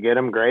if you get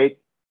him, great.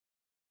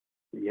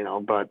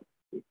 But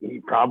he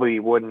probably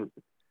wouldn't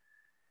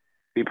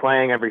be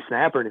playing every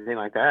snap or anything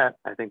like that.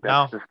 I think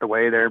that's just the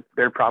way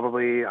they're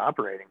probably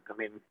operating. I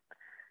mean,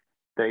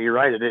 you're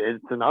right.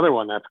 It's another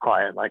one that's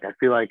quiet. Like I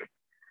feel like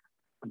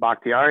the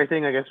Bakhtiari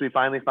thing. I guess we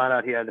finally found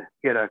out he had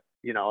a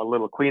a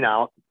little clean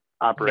out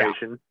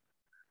operation. Yeah.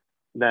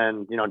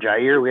 Then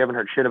Jair, we haven't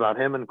heard shit about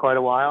him in quite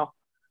a while.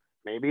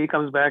 Maybe he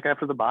comes back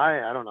after the bye.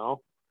 I don't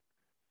know,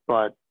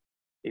 but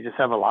you just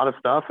have a lot of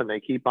stuff, and they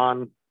keep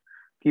on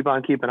keeping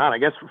on. I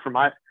guess for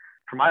my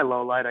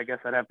low light, I guess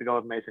I'd have to go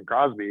with Mason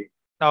Crosby.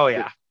 Oh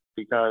yeah,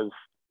 because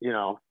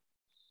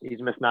he's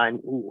missed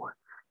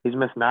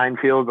 9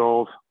 field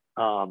goals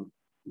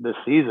this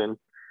season,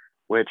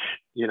 which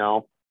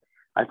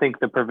I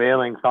think the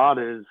prevailing thought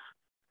is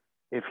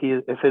if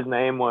his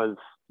name was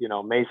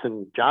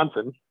Mason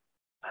Johnson.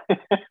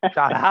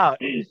 Shout out.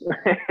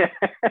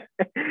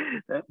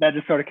 that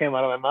just sort of came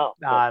out of my mouth.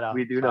 No,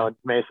 we do know it's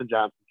Mason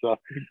Johnson, so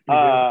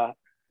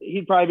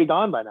he'd probably be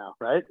gone by now,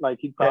 right? Like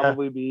he'd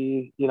probably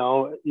be,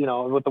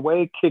 with the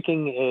way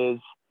kicking is,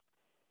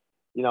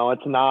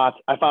 it's not.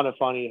 I found it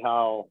funny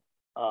how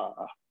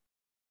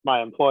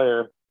my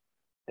employer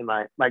and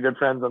my good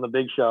friends on the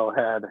Big Show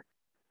had.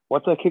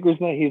 What's that kicker's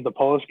name? He's the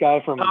Polish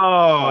guy from.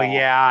 Oh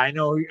yeah, I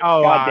know.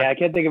 Oh, God, I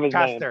can't think of his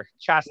name.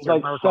 Chester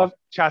Merkel.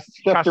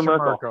 Chester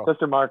Merkel.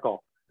 Chester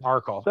Markle.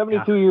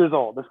 72 years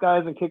old. This guy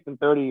hasn't kicked in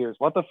 30 years.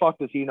 What the fuck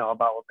does he know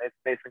about what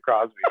Mason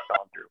Crosby is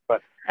going through?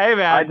 But hey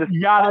man,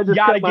 I just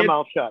kept my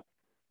mouth shut.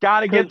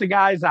 Gotta get the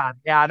guys on.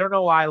 Yeah, I don't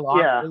know why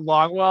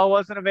Longwell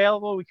wasn't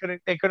available.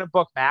 They couldn't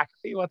book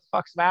McAfee. What the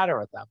fuck's the matter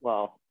with them?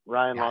 Well,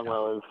 Ryan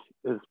Longwell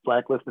is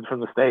blacklisted from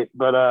the state,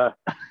 but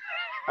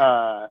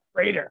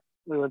Raider.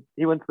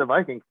 He went to the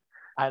Vikings.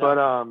 I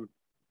know.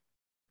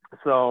 But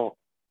so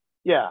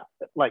yeah,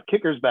 like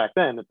kickers back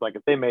then, it's like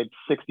if they made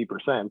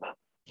 60%,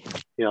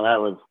 that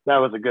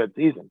was a good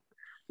season.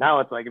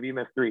 Now it's like if you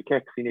miss 3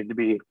 kicks, you need to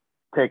be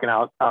taken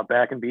out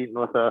back and beaten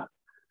with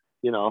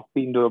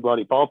beaten to a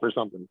bloody pulp or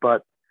something.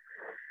 But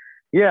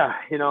yeah,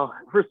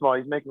 first of all,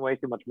 he's making way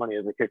too much money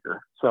as a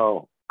kicker,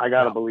 so I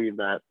gotta believe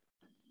that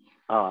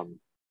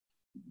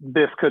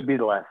this could be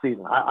the last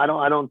season. I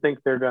don't think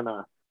they're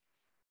gonna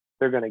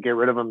get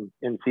rid of him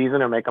in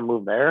season or make him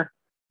move there.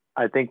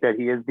 I think that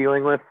he is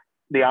dealing with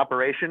the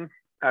operation.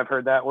 I've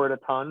heard that word a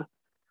ton.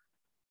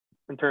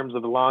 In terms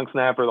of the long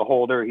snapper, the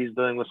holder, he's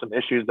dealing with some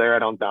issues there. I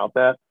don't doubt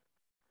that.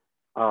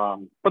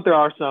 But there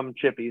are some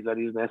chippies that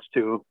he's missed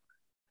too.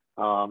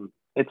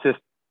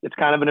 It's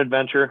kind of an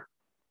adventure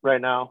right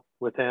now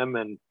with him,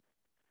 and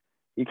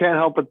you can't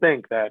help but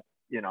think that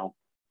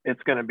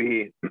it's going to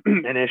be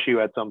an issue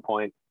at some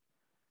point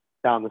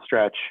down the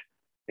stretch,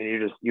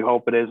 and you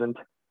hope it isn't.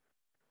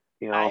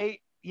 I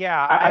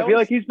feel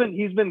like he's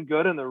been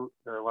good in the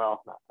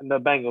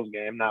Bengals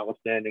game,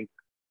 notwithstanding,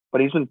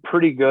 but he's been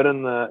pretty good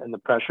in the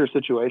pressure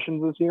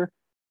situations this year.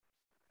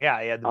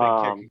 Yeah, he had the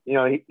big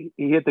kick.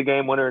 He hit the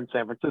game winner in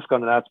San Francisco,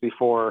 and that's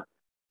before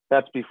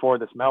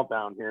this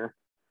meltdown here.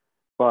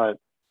 But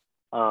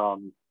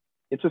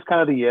it's just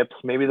kind of the yips.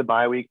 Maybe the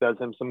bye week does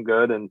him some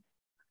good, and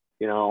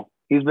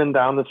he's been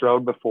down this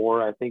road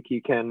before. I think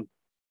he can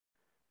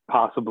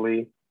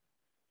possibly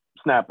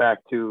snap back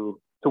to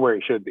where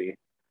he should be.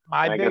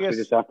 I guess we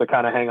just have to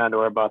kind of hang on to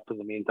our butts in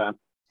the meantime.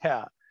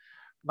 Yeah.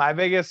 My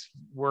biggest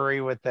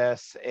worry with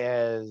this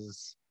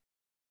is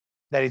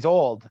that he's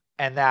old,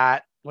 and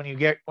that when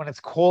it's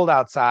cold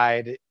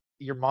outside,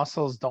 your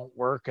muscles don't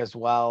work as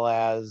well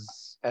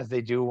as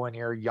they do when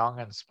you're young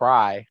and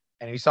spry.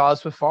 And you saw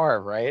this with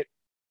Favre, right?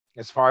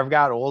 As Favre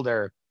got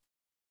older,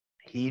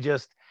 he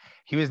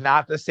was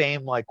not the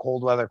same like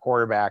cold weather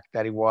quarterback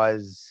that he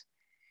was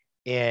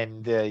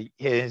in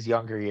his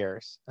younger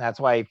years. And that's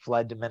why he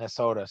fled to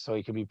Minnesota, so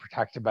he could be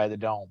protected by the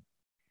dome.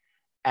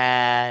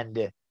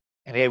 And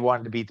he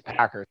wanted to beat the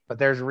Packers, but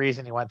there's a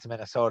reason he went to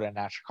Minnesota and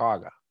not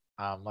Chicago.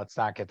 Let's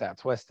not get that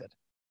twisted.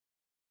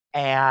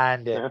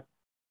 And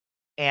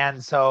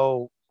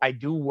so I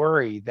do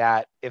worry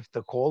that if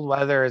the cold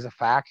weather is a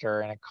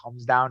factor and it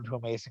comes down to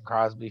a Mason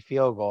Crosby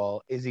field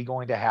goal, is he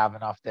going to have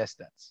enough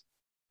distance?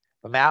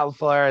 But Matt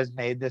LaFleur has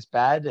made this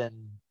bed,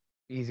 and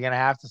he's going to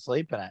have to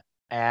sleep in it.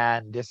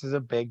 And this is a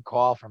big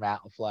call for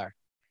Matt LaFleur.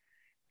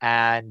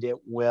 And it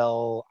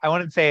will, I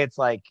wouldn't say it's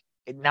like,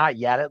 not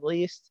yet at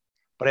least,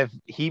 but if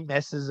he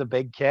misses a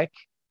big kick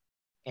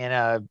in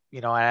an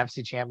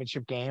NFC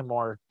championship game,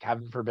 or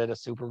heaven forbid a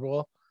Super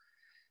Bowl,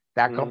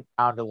 that comes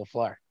down to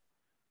LaFleur.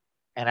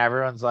 And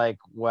everyone's like,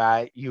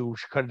 well, you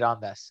could have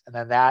done this. And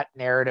then that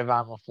narrative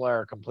on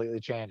LaFleur completely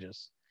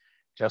changes.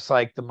 Just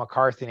like the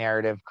McCarthy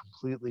narrative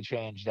completely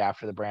changed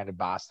after the Brandon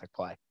Bostic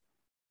play.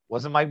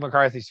 Wasn't Mike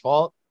McCarthy's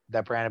fault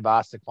that Brandon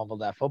Bostic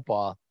fumbled that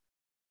football,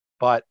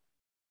 but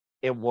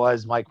it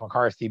was Mike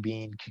McCarthy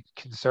being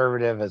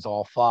conservative as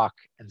all fuck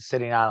and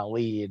sitting on a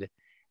lead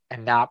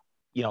and not,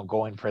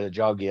 going for the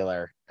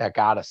jugular that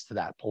got us to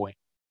that point.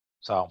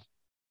 So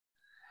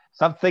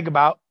something to think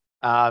about.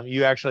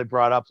 You actually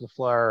brought up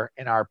LaFleur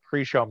in our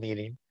pre-show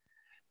meeting,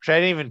 which I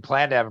didn't even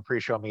plan to have a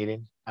pre-show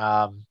meeting.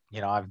 I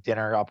have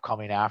dinner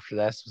upcoming after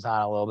this. It was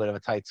on a little bit of a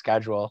tight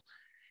schedule.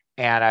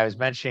 And I was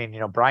mentioning,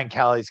 Brian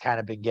Kelly's kind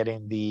of been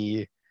getting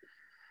the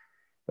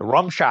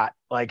rum shot.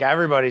 Like,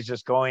 everybody's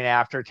just going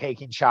after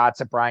taking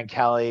shots at Brian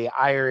Kelly.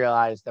 I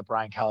realize that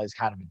Brian Kelly's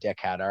kind of a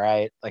dickhead. All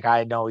right. Like,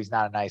 I know he's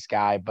not a nice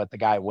guy, but the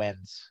guy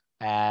wins.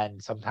 And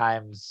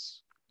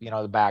sometimes,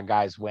 the bad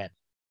guys win.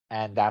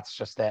 And that's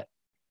just it.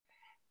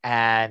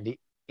 And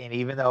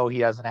even though he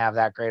doesn't have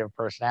that great of a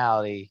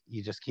personality,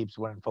 he just keeps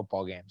winning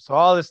football games. So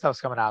all this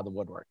stuff's coming out of the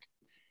woodwork.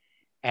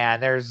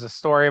 And there's a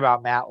story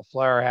about Matt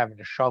LaFleur having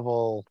to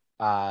shovel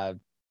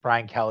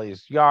Brian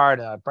Kelly's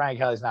yard. Brian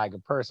Kelly's not a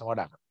good person,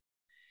 whatever.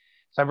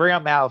 So I bring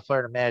up Matt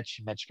LaFleur to Mitch,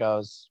 and Mitch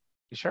goes,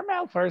 "You sure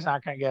Matt LaFleur's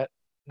not going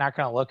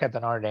to look at the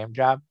Notre Dame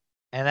job?"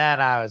 And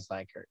then I was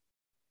like,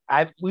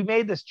 we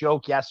made this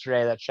joke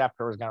yesterday that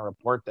Schefter was going to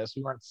report this.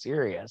 We weren't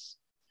serious,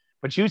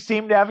 but you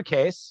seem to have a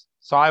case.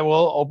 So I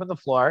will open the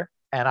floor,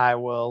 and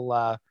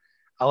I'll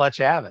let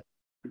you have it.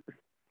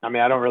 I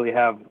mean, I don't really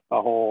have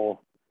a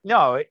whole,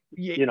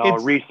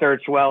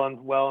 research, well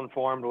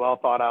informed, well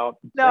thought out.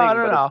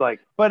 No. It's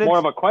like, but more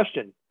of a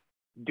question.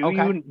 Do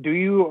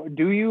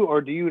you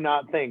or do you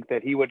not think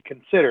that he would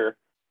consider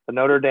the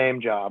Notre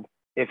Dame job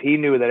if he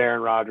knew that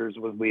Aaron Rodgers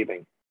was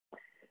leaving?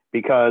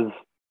 Because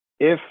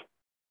if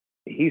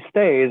he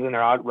stays and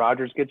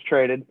Rodgers gets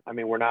traded, I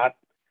mean, we're not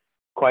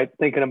quite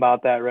thinking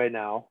about that right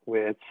now.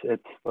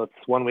 It's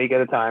 1 week at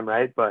a time,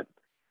 right? But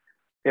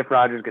if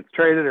Rodgers gets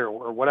traded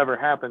or whatever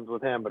happens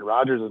with him, but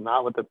Rodgers is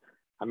not with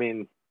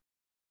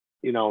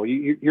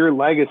your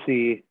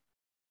legacy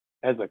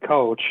as a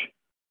coach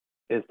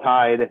is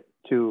tied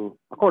to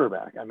a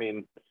quarterback. I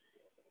mean,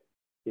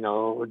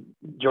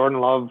 Jordan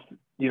Love,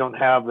 you don't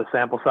have the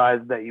sample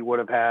size that you would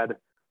have had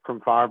from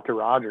Favre to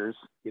Rodgers,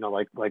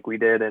 like we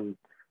did in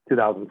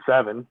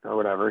 2007 or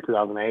whatever,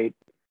 2008.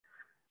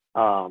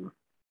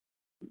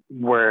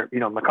 Where,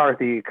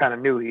 McCarthy kind of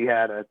knew he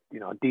had a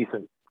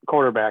decent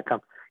quarterback.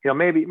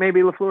 Maybe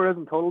LaFleur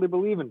doesn't totally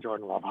believe in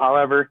Jordan Love.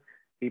 However,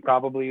 he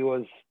probably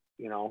was,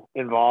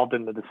 involved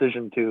in the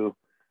decision to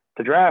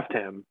draft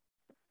him.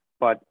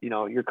 But,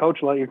 your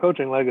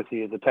coaching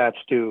legacy is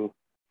attached to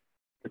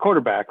the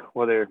quarterback,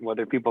 whether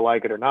people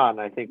like it or not. And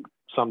I think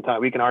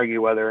sometimes we can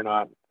argue whether or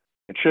not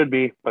it should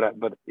be, but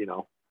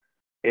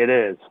it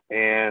is.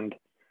 And,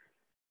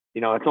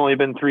 it's only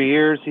been 3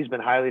 years. He's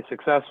been highly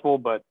successful,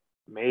 but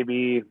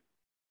maybe,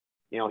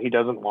 he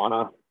doesn't want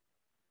to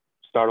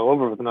start all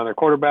over with another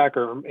quarterback,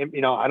 or,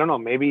 I don't know,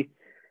 maybe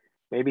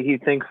he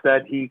thinks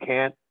that he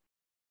can't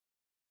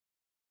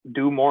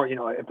do more,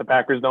 if the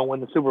Packers don't win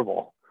the Super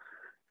Bowl,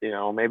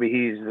 maybe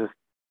he just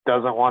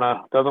doesn't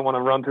want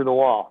to run through the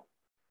wall,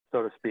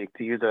 so to speak,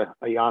 to use a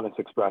Giannis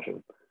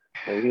expression.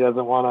 Maybe he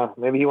doesn't want to,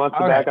 maybe he wants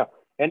to back up.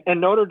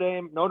 And Notre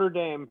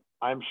Dame,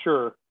 I'm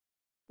sure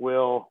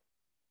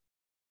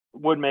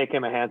would make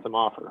him a handsome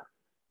offer.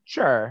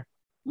 Sure.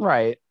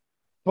 Right.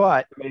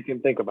 But make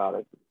him think about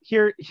it.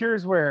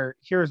 Here's where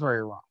you're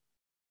wrong.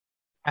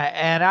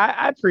 And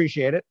I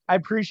appreciate it. I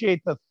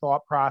appreciate the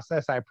thought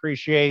process. I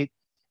appreciate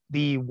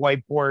the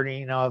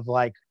whiteboarding of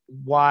like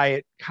why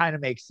it kind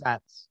of makes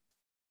sense.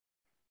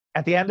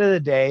 At the end of the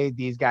day,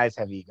 these guys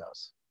have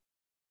egos.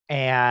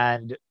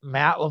 And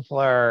Matt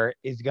LaFleur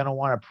is going to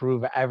want to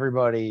prove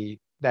everybody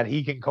that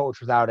he can coach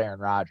without Aaron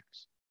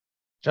Rodgers.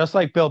 Just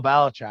like Bill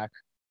Belichick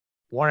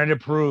wanted to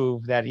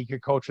prove that he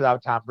could coach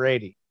without Tom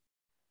Brady.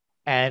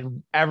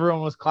 And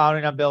everyone was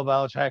clowning on Bill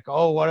Belichick.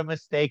 Oh, what a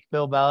mistake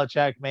Bill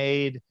Belichick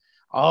made.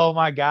 Oh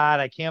my God,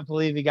 I can't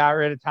believe he got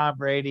rid of Tom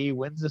Brady,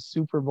 wins the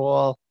Super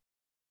Bowl.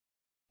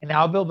 And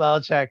now Bill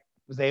Belichick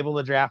was able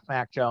to draft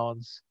Mac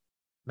Jones.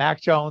 Mac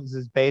Jones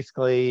is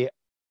basically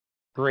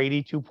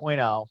Brady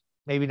 2.0.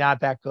 Maybe not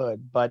that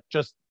good, but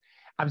just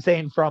I'm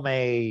saying from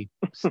a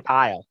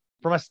style,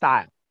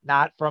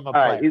 not from a All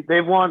player. right,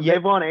 they've won. Yeah,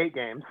 They've won 8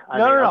 games.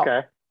 no.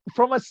 Okay.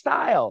 From a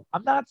style.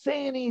 I'm not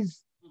saying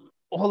he's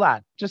hold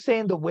on, just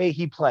saying the way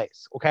he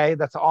plays. Okay,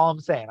 that's all I'm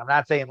saying. I'm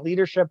not saying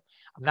leadership.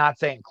 I'm not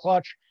saying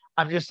clutch.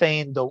 I'm just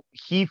saying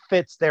he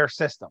fits their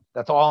system.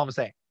 That's all I'm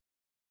saying.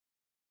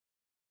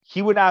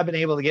 He would not have been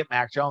able to get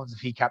Mac Jones if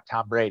he kept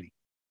Tom Brady.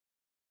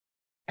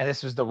 And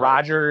this was the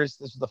Rodgers.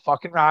 This was the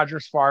fucking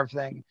Rodgers Favre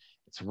thing.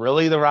 It's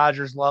really the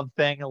Rodgers love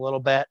thing a little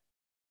bit.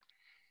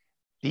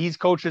 These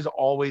coaches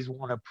always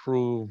want to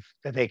prove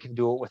that they can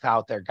do it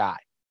without their guy.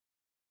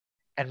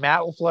 And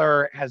Matt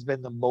LaFleur has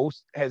been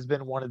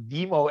one of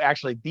the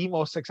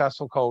most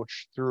successful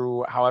coach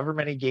through however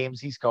many games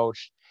he's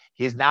coached.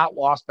 He has not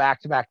lost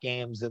back-to-back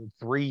games in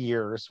 3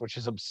 years, which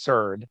is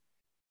absurd.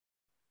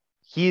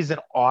 He's an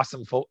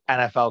awesome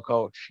NFL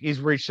coach. He's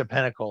reached a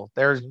pinnacle.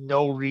 There's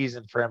no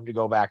reason for him to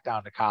go back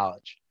down to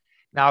college.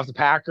 Now, if the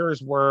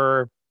Packers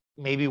were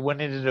maybe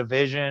winning a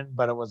division,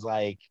 but it was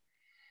like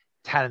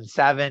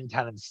 10-7,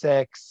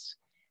 10-6,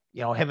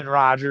 him and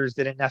Rodgers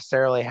didn't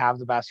necessarily have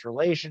the best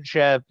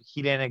relationship.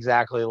 He didn't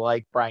exactly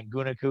like Brian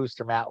Gutekunst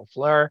or Matt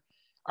LaFleur.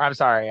 Or I'm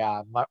sorry,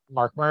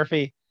 Mark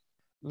Murphy.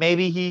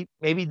 Maybe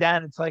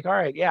then it's like, all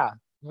right, yeah,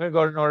 I'm going to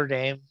go to Notre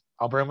Dame.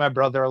 I'll bring my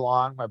brother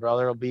along. My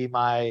brother will be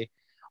my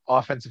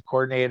offensive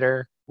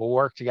coordinator. We'll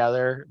work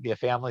together, be a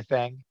family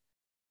thing.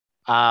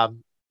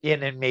 And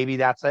then maybe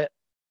that's it.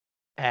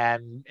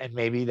 And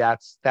maybe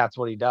that's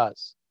what he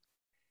does.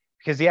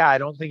 Because yeah, I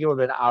don't think it would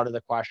have been out of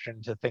the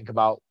question to think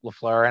about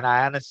LaFleur. And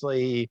I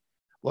honestly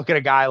look at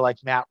a guy like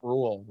Matt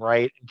Rule,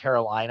 right, in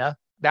Carolina.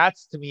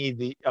 That's to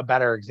me a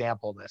better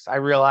example of this. I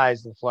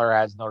realize LaFleur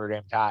has Notre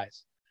Dame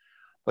ties,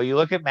 but you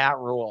look at Matt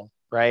Rule,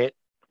 right?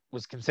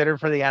 Was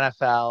considered for the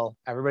NFL.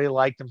 Everybody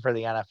liked him for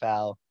the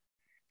NFL.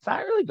 It's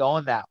not really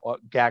going that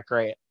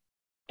great.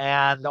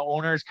 And the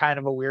owner's kind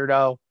of a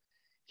weirdo.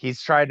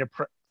 He's trying to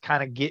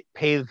kind of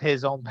pave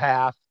his own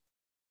path.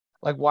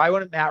 Like, why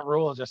wouldn't Matt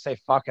Rule just say,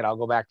 fuck it, I'll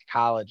go back to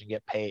college and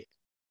get paid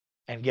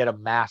and get a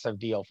massive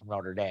deal from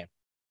Notre Dame?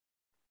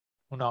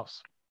 Who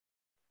knows?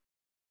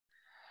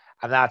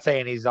 I'm not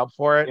saying he's up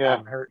for it. Yeah.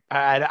 I'm hurt.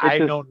 I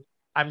know.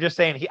 I'm just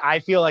saying I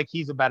feel like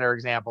he's a better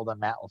example than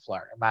Matt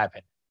LaFleur, in my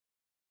opinion.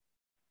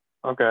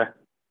 Okay.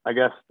 I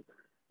guess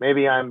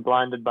maybe I'm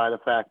blinded by the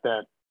fact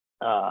that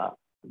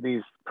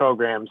these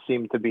programs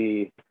seem to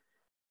be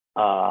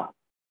not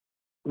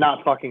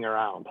fucking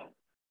around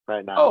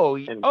right now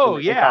in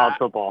college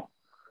football.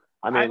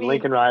 I mean,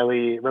 Lincoln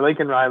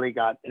Riley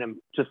got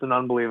just an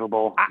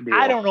unbelievable deal.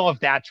 I don't know if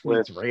that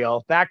tweet's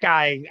real. That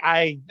guy,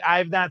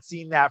 I've not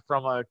seen that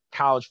from a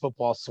college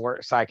football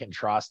source I can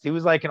trust. He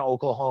was like an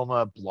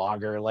Oklahoma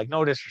blogger. Like,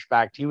 no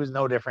disrespect, he was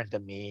no different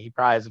than me. He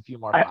probably has a few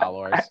more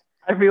followers.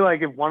 I feel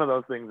like if one of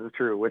those things is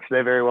true, which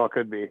they very well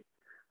could be,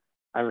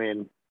 I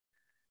mean,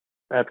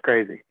 that's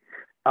crazy.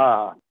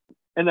 And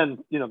then,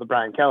 the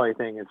Brian Kelly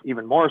thing is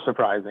even more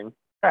surprising.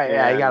 Right,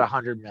 yeah, he got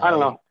 100 million. I don't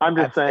know. I'm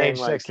just saying, age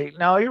 60.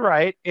 No, you're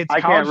right.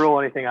 I can't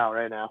rule anything out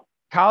right now.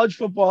 College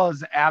football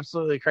is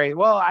absolutely crazy.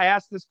 Well, I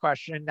asked this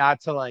question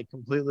not to like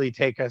completely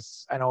take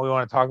us. I know we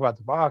want to talk about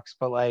the Bucs,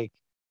 but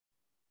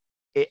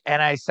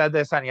and I said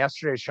this on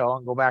yesterday's show,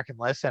 and go back and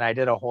listen. I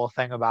did a whole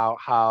thing about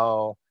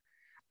how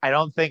I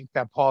don't think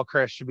that Paul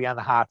Chryst should be on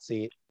the hot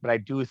seat, but I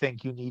do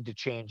think you need to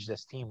change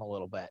this team a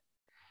little bit,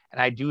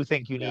 and I do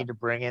think you need to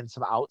bring in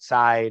an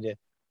outside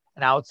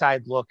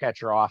look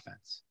at your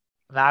offense.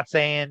 I'm not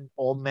saying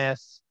Ole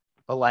Miss,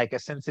 but like a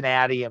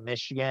Cincinnati, a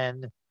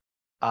Michigan,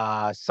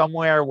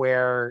 somewhere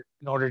where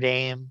Notre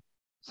Dame,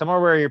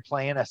 somewhere where you're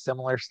playing a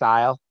similar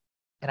style,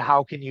 and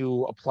how can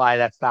you apply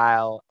that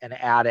style and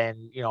add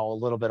in, a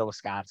little bit of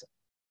Wisconsin?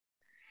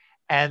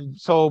 And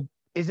so,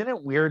 isn't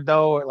it weird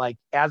though? Like,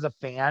 as a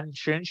fan,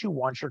 shouldn't you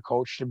want your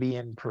coach to be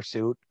in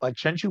pursuit? Like,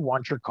 shouldn't you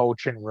want your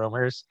coach in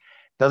rumors?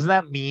 Doesn't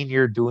that mean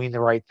you're doing the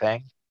right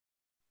thing?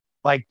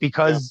 Like,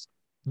 because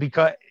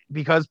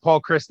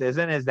Paul Chryst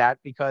is that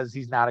because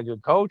he's not a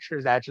good coach, or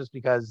is that just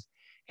because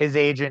his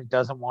agent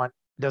doesn't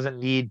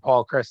need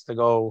Paul Chryst to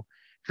go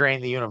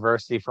drain the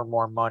university for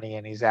more money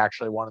and he's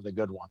actually one of the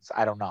good ones?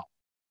 I don't know.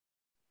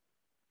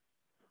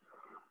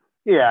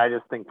 Yeah, I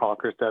just think Paul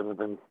Chryst hasn't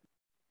been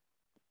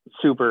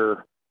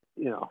super,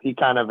 he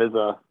kind of is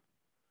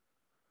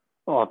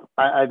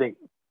I think,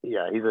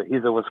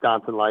 he's a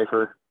Wisconsin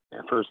lifer,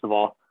 first of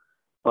all.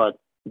 but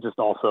just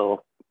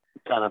also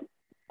kind of,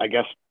 I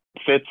guess,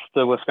 fits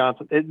the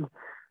Wisconsin.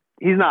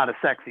 He's not a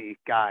sexy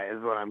guy,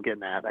 is what I'm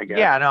getting at, I guess.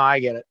 Yeah, no, I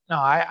get it. No,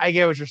 I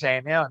get what you're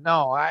saying. Yeah,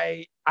 no,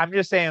 I'm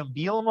just saying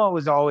Bielema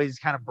was always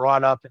kind of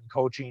brought up in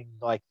coaching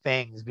like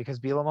things because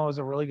Bielema was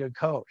a really good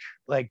coach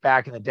like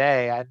back in the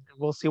day. And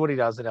we'll see what he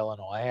does at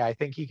Illinois. I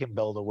think he can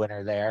build a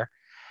winner there.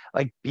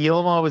 Like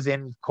Bielema was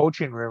in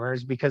coaching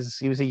rumors because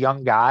he was a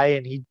young guy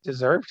and he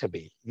deserved to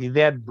be. He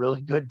had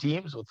really good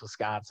teams with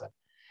Wisconsin.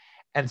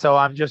 And so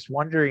I'm just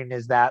wondering,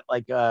 is that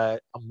like a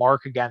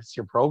mark against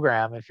your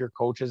program if your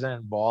coach isn't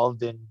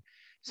involved in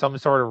some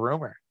sort of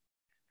rumor?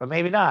 But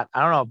maybe not.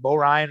 I don't know. Bo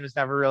Ryan was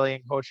never really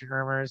in coaching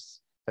rumors,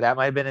 but that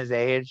might have been his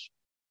age.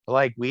 But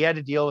like we had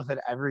to deal with it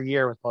every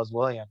year with Buzz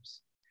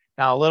Williams.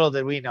 Now, little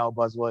did we know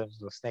Buzz Williams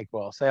was a snake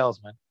oil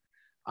salesman.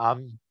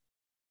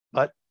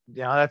 But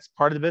that's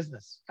part of the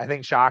business. I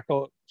think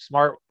Shaka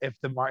smart if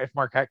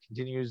Marquette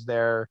continues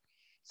their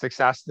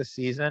success this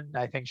season.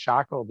 I think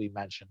Shaka will be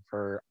mentioned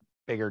for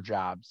bigger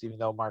jobs, even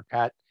though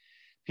Marquette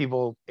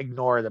people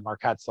ignore that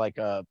Marquette's like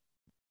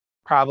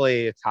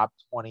probably a top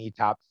 20,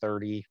 top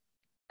 30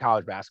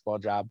 college basketball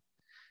job,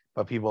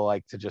 but people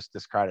like to just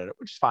discredit it,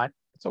 which is fine.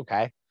 It's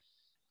okay.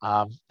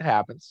 It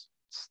happens.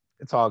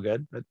 It's all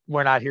good, but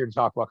we're not here to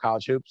talk about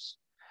college hoops.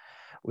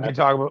 We can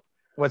talk about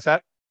what's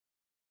that?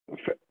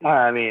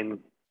 I mean,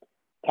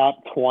 top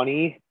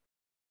 20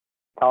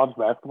 college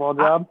basketball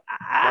job.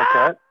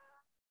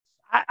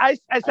 I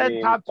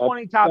said top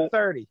 20, top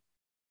 30.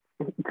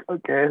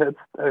 Okay,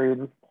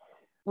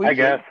 I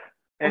guess.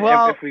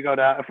 If we go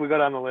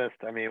down the list,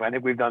 I mean, I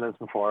think we've done this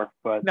before,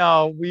 but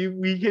no,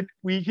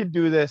 we could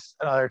do this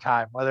another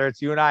time. Whether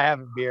it's you and I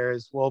having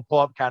beers, we'll pull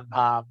up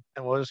KenPom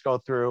and we'll just go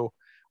through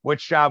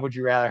which job would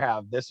you rather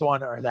have, this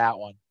one or that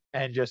one,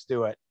 and just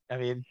do it. I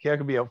mean, there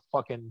could be a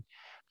fucking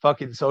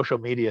social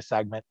media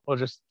segment. We'll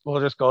just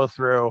go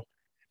through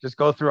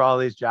all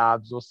these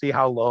jobs. We'll see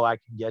how low I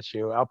can get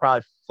you. I'll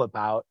probably flip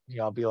out.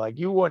 I'll be like,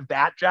 you want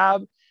that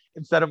job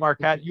instead of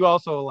Marquette. You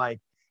also like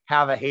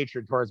have a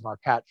hatred towards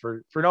Marquette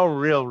for no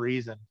real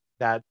reason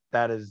that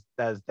is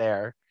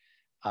there,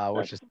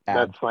 which is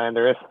bad. That's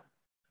slanderous.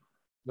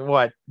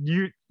 What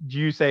do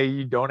you say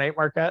you don't hate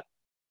Marquette?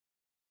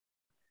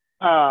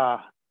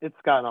 It's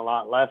gotten a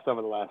lot less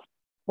over the last.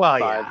 Well,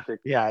 5,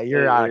 6,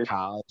 you're out of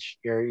college.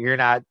 You're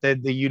not the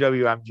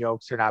UWM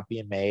jokes are not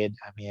being made.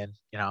 I mean,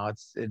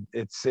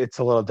 it's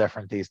a little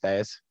different these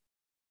days.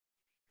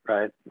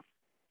 Right.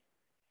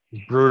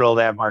 Brutal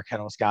to have Marquette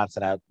and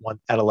Wisconsin at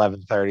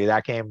 11:30.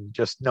 That game,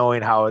 just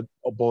knowing how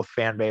both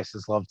fan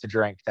bases love to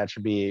drink, that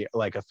should be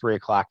like a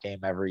 3:00 game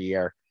every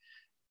year.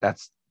 But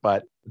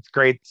it's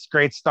great. It's a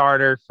great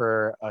starter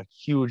for a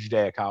huge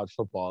day of college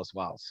football as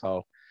well.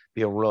 So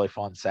be a really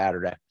fun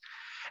Saturday.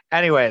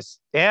 Anyways,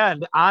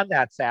 and on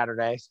that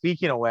Saturday,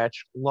 speaking of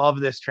which, love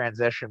this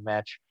transition,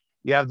 Mitch.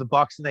 You have the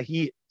Bucks and the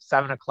Heat,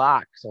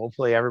 7:00. So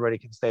hopefully everybody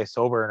can stay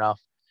sober enough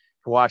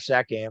to watch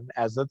that game,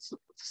 as it's a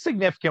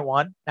significant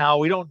one. Now,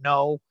 we don't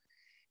know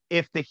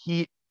if the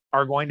Heat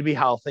are going to be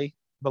healthy,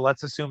 but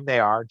let's assume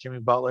they are. Jimmy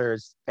Butler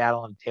is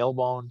battling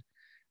tailbone.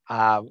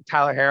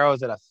 Tyler Herro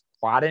is at a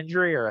quad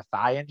injury or a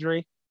thigh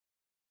injury.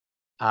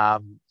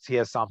 He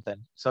has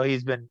something. So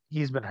he's been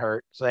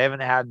hurt. So they haven't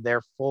had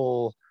their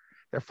full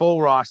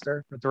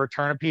roster, but the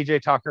return of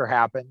PJ Tucker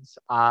happens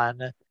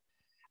on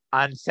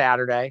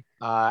Saturday.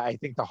 I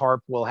think the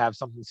Harp will have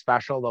something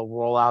special. They'll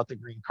roll out the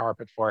green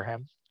carpet for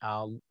him.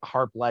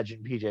 Harp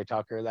legend PJ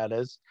Tucker, that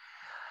is.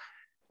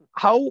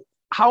 How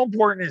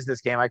important is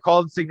this game? I call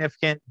it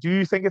significant. Do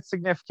you think it's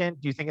significant?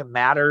 Do you think it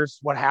matters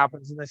what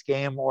happens in this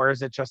game, or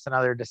is it just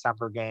another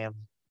December game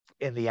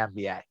in the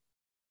NBA?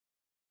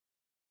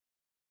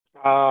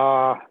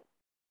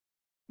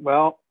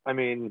 Well, I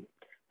mean,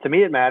 to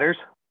me it matters.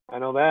 I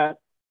know that.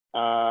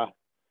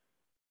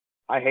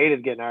 I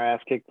hated getting our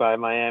ass kicked by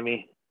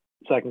Miami,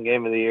 second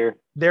game of the year.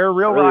 They're a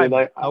real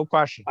rival, no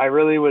question. I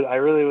really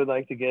would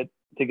like to get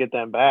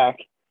them back.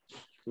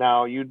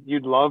 Now,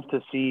 you'd love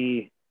to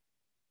see.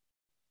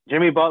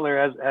 Jimmy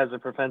Butler has a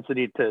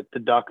propensity to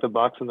duck the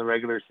Bucks in the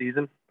regular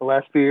season the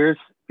last few years.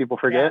 People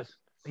forget. Yes,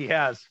 he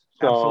has.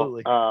 So,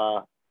 absolutely.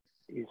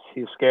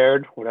 He's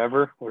scared,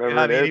 whatever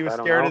it is. He was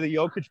scared of the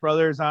Jokic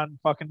brothers on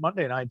fucking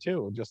Monday night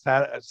too. Just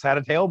had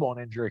a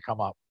tailbone injury come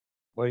up.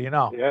 What do you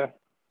know? Yeah,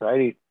 right.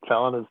 He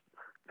fell on his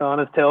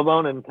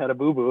tailbone and had a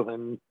boo-boo,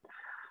 and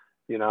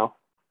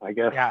I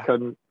guess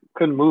couldn't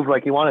move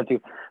like he wanted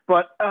to.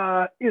 But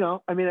I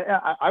mean,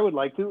 I would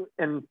like to.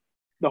 And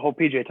the whole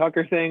PJ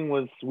Tucker thing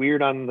was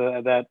weird in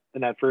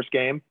that first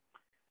game,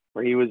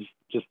 where he was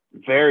just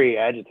very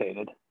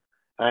agitated.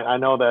 I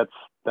know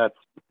that's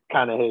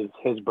kind of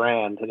his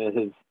brand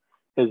and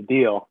his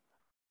deal,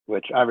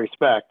 which I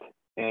respect.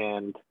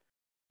 And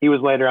he was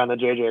later on the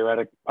JJ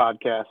Redick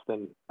podcast,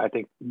 and I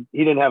think he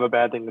didn't have a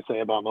bad thing to say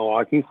about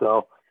Milwaukee.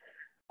 So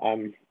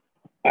I'm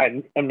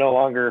no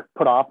longer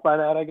put off by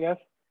that, I guess.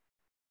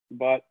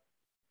 But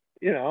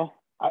I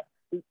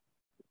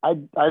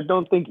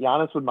don't think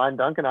Giannis would mind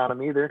dunking on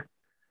him either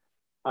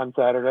on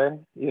Saturday.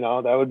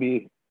 That would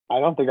be.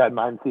 I don't think I'd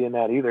mind seeing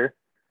that either,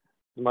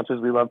 as much as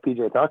we love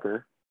PJ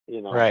Tucker.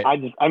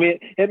 Right. I mean,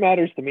 it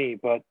matters to me,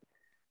 but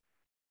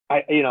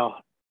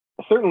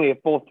certainly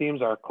if both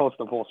teams are close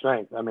to full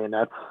strength, I mean,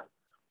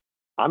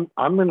 I'm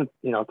going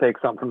to, take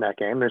something from that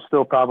game. There's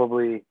still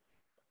probably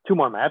 2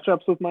 more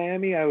matchups with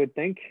Miami, I would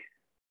think.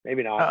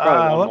 Maybe not.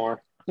 Probably one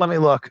more. Let me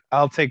look.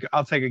 I'll take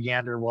a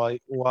gander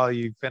while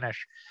you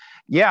finish.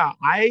 Yeah,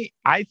 I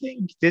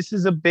think this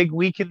is a big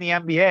week in the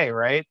NBA,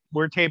 right?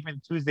 We're taping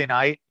Tuesday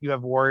night. You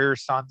have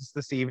Warriors Suns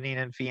this evening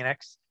in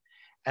Phoenix,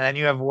 and then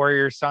you have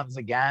Warriors Suns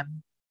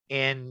again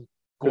in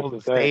Golden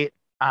State.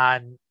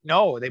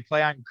 They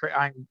play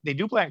they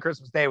do play on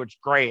Christmas Day, which is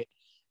great.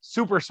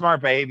 Super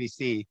smart by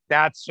ABC.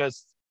 That's a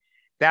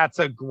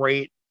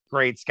great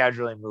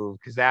scheduling move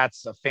because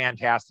that's a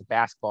fantastic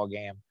basketball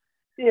game.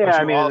 Yeah,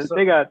 I mean,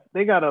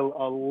 they got a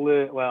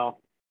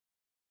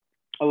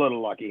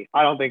little lucky.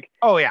 I don't think.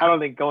 Oh yeah. I don't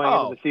think going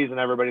into the season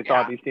everybody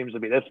thought these teams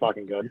would be this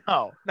fucking good.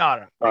 No. They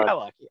got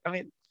lucky. I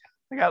mean,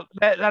 they got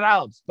that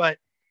helps, but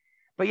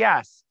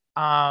yes,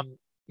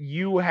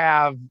 you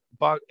have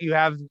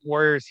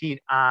Warriors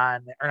Heat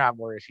on, or not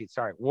Warriors Heat,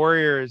 sorry,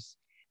 Warriors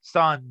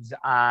Suns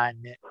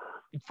on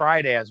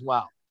Friday as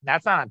well.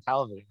 That's not on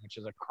television, which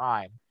is a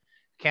crime.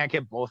 Can't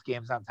get both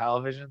games on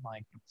television.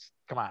 Like,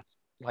 come on.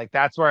 Like,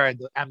 that's where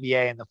the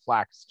NBA and the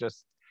Flex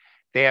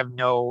they have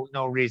no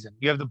reason.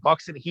 You have the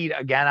Bucks and Heat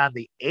again on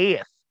the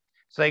 8th.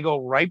 So they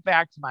go right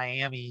back to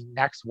Miami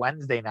next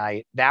Wednesday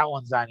night. That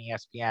one's on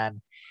ESPN.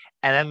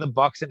 And then the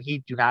Bucks and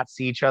Heat do not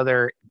see each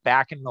other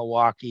back in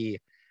Milwaukee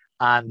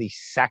on the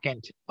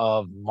 2nd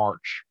of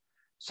March.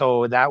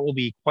 So that will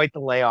be quite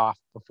the layoff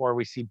before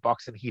we see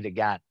Bucks and Heat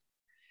again.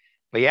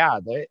 But yeah,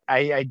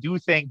 I do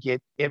think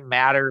it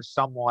matters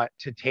somewhat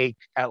to take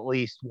at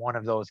least one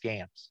of those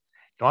games.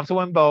 You don't have to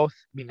win both.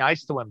 It'd be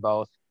nice to win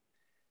both.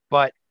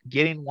 But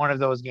getting one of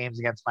those games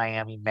against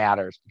Miami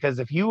matters, because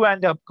if you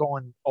end up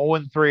going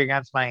 0-3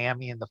 against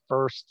Miami in the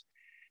first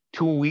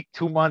 2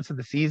 months of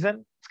the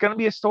season, it's going to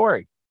be a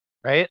story,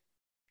 right?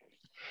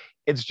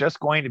 It's just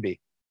going to be.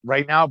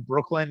 Right now,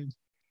 Brooklyn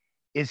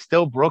is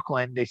still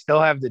Brooklyn. They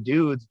still have the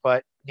dudes,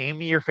 but name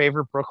me your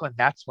favorite Brooklyn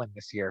Nets win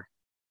this year.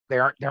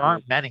 There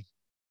aren't many.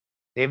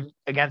 They've,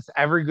 against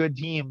every good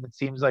team, it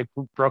seems like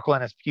Brooklyn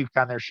has puked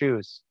on their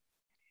shoes.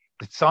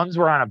 The Suns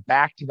were on a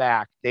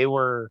back-to-back.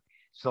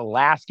 It's the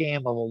last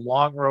game of a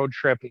long road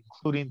trip,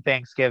 including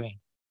Thanksgiving,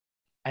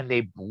 and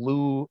they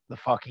blew the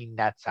fucking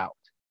Nets out.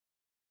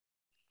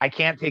 I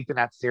can't take the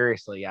Nets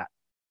seriously yet.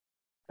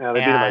 Yeah,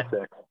 they beat them by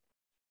 6.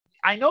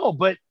 I know,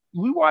 but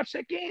we watched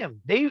that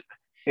game. They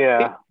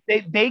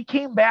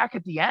came back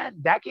at the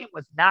end. That game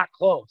was not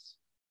close.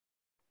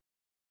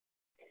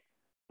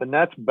 The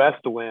Nets'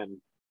 best win,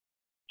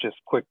 just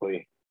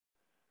quickly,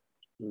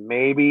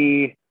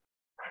 maybe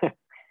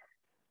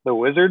the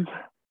Wizards.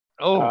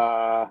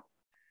 Oh,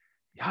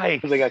 yikes!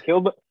 Because they got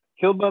killed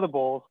by the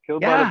Bulls,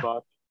 killed by the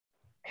Bucks,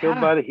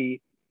 killed by the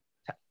Heat,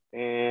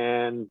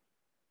 and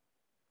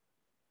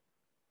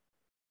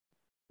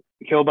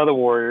killed by the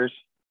Warriors.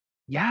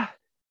 Yeah,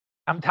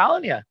 I'm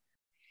telling you,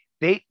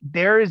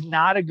 there is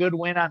not a good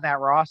win on that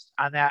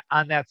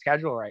on that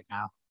schedule right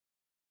now.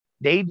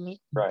 They blew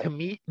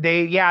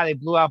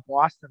out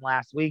Boston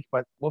last week,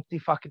 but whoop de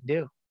fucking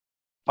do.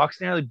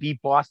 Bucks nearly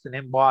beat Boston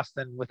in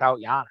Boston without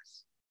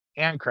Giannis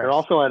and Chris.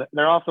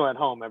 They're also at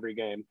home every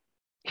game.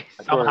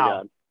 I swear to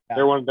God. Yeah.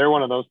 They're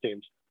one of those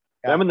teams.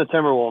 Yeah. Them and the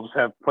Timberwolves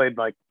have played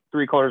like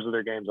 3/4 of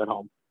their games at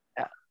home.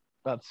 Yeah,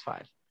 that's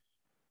fine.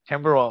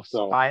 Timberwolves.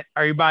 So, are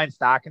you buying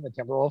stock in the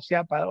Timberwolves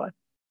yet, by the way?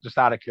 Just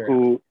out of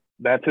curiosity.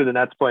 That's who the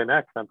Nets play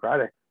next on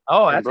Friday.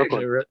 Oh, that's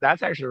actually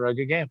a really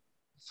good game.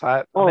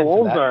 So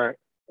the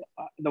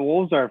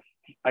Wolves are,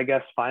 I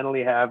guess,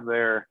 finally have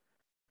their,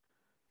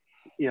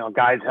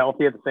 guys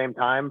healthy at the same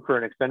time for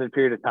an extended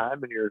period of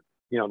time, and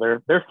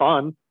they're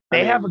fun.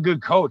 They have a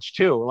good coach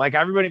too. Like,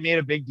 everybody made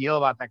a big deal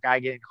about that guy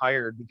getting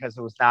hired because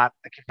it was not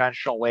a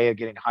conventional way of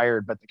getting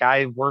hired, but the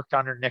guy worked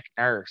under Nick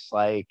Nurse,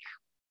 like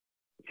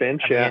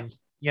Finch, Finchy.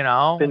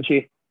 Yeah,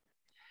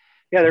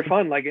 they're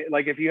fun. Like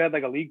if you had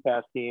like a league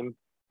pass team,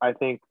 I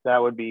think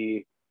that would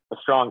be a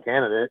strong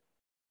candidate.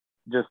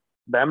 Just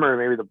them or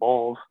maybe the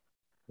Bulls.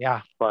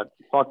 Yeah, but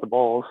fuck the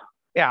Bulls.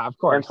 Yeah, of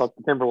course. And fuck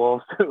the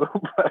Timberwolves too.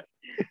 But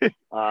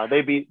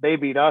they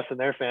beat us and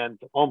their fans.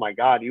 Oh my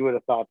God, you would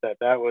have thought that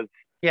was.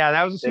 Yeah,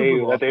 that was a Super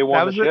Bowl. That they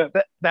won the ship.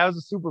 That was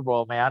a Super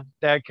Bowl, man.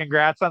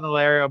 Congrats on the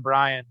Larry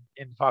O'Brien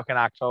in fucking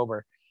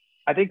October.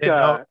 I think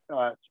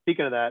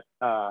speaking of that,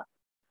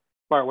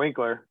 Bart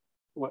Winkler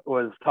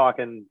was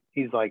talking.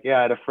 He's like, yeah,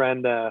 I had a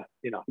friend.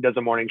 He does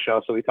a morning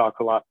show, so we talk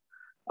a lot.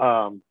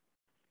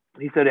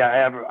 He said, yeah, I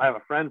have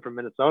a friend from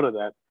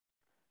Minnesota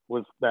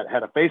that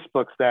had a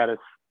Facebook status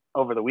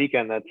over the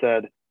weekend that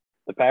said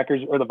the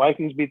Packers or the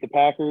Vikings beat the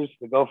Packers,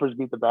 the Gophers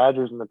beat the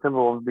Badgers, and the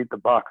Timberwolves beat the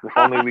Bucks. If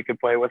only we could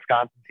play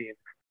Wisconsin teams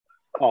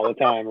all the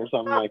time or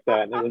something like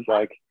that. And it was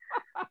like,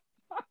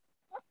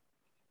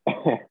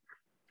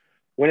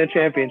 win a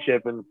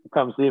championship and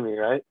come see me,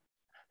 right?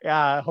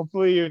 Yeah,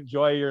 hopefully you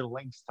enjoy your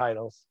Lynx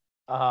titles.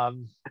 What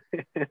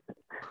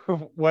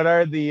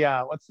are the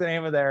what's the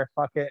name of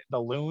the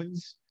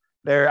Loons?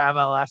 Their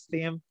MLS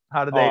team?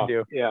 How did they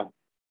do? Yeah.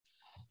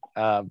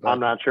 But I'm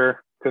not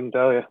sure. Couldn't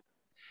tell you.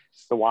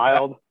 The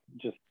Wild,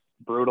 just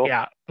brutal.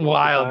 Yeah,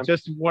 Wild.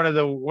 Just one of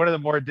the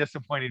more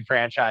disappointing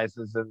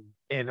franchises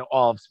in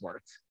all of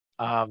sports.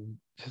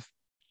 Just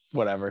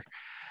whatever.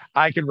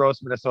 I could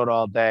roast Minnesota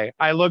all day.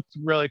 I looked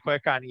really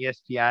quick on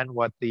ESPN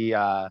what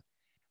the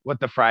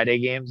Friday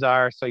games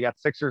are. So you got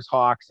Sixers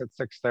Hawks at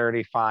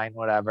 6:30, fine,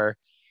 whatever.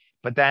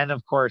 But then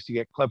of course you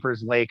get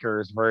Clippers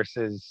Lakers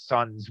versus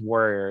Suns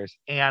Warriors,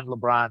 and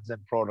LeBron's in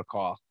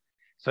protocol.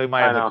 So you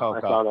might have the Coco.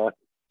 I saw that.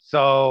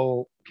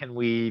 So can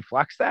we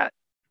flex that?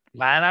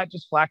 Why not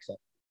just flex it?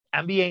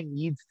 NBA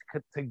needs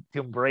to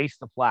embrace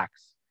the flex.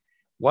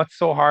 What's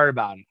so hard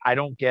about it? I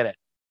don't get it.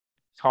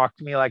 Talk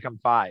to me like I'm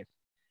 5.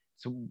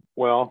 So,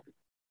 well,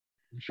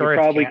 I'm sure you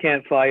probably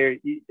can't fly your.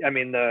 I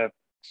mean,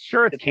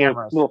 sure it's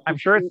cameras. I'm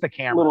sure it's the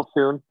camera. A little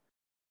soon.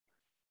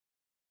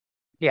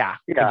 Yeah.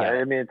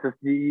 I mean, it's just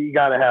you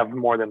got to have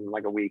more than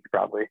like a week,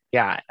 probably.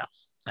 Yeah,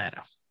 I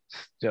know.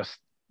 It's just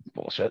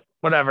bullshit.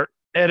 Whatever.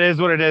 It is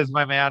what it is,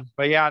 my man.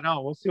 But yeah,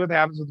 no, we'll see what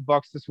happens with the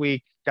Bucks this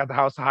week. Got the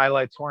House of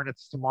Highlights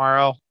Hornets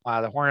tomorrow.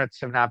 The Hornets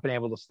have not been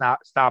able to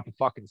stop a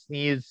fucking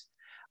sneeze.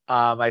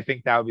 I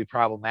think that would be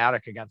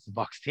problematic against the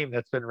Bucks team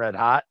that's been red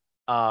hot.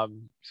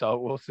 So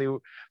we'll see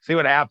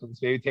what happens.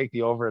 Maybe take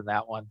the over in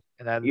that one.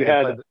 And then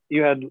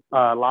you had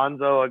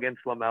Lonzo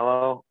against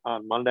LaMelo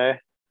on Monday.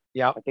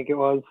 Yeah, I think it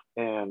was,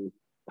 and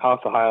House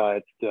of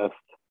Highlights just.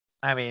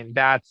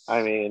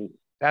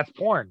 That's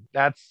porn.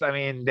 That's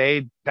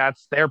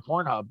their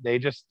Pornhub. They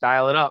just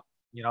dial it up,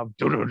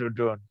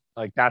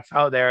 like that's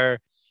how they're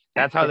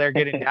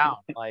getting down.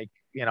 Like,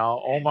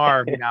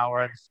 Omar, who now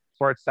runs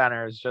Sports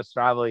Center, is just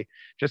probably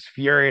just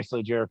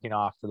furiously jerking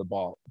off to the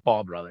Ball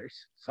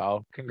brothers.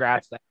 So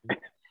congrats to them.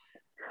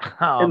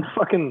 And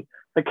fucking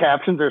the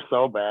captions are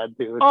so bad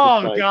too.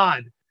 It's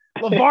God.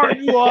 LeVar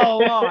knew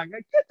all along.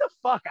 Like, get the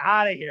fuck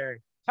out of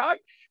here. Talk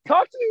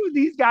to me when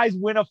these guys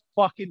win a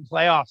fucking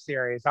playoff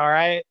series, all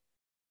right?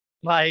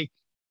 Like,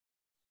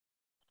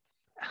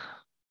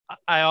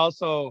 I'm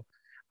also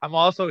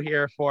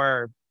here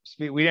for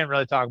speed. We didn't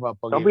really talk about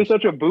Boogie. Don't be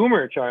such a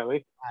boomer,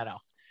 Charlie. I know.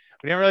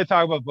 We didn't really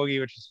talk about Boogie,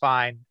 which is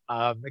fine.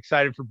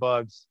 Excited for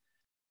Bugs.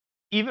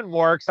 Even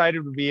more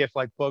excited would be if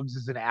like Bugs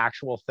is an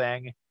actual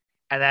thing,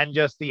 and then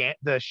just the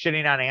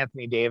shitting on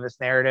Anthony Davis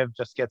narrative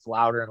just gets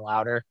louder and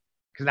louder.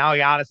 Because now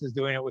Giannis is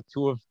doing it with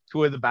two of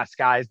the best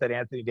guys that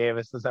Anthony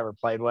Davis has ever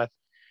played with,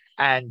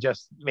 and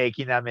just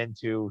making them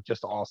into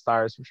just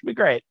all-stars, which would be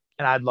great.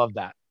 And I'd love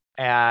that.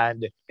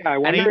 And I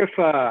wonder if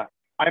I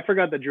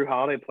forgot that Drew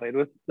Holiday played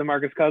with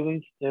DeMarcus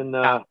Cousins in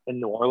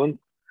New Orleans.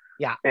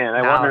 Yeah. And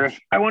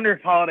I wonder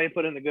if Holiday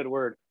put in a good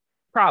word.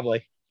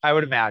 Probably. I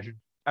would imagine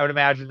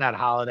that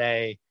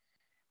Holiday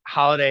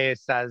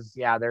says,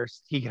 yeah,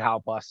 he could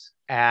help us.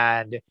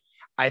 And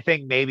I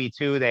think maybe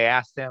too, they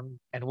asked him,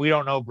 and we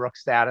don't know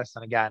Brooks' status.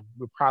 And again,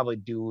 we'll probably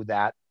do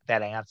that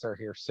answer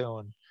here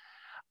soon.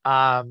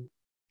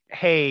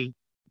 Hey,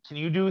 can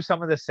you do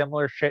some of the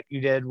similar shit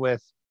you did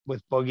with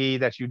Boogie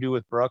that you do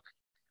with Brooke,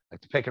 like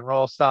the pick and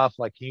roll stuff?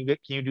 Like, can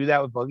you do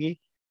that with Boogie?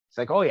 It's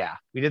like, oh yeah,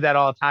 we did that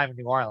all the time in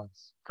New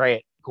Orleans.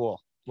 Great,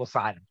 cool, we'll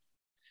sign him.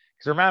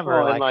 Because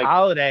remember,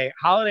 Holiday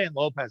and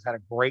Lopez had a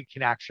great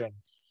connection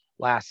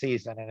last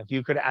season, and if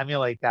you could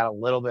emulate that a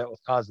little bit with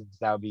Cousins,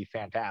 that would be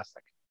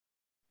fantastic.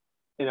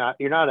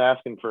 You're not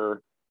asking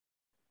for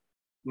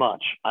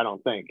much, I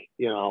don't think.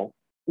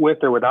 With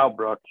or without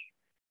Brooks,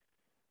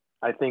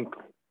 I think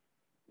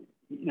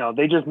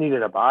they just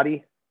needed a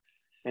body.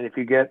 And if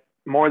you get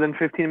more than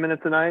 15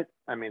 minutes a night,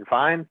 I mean,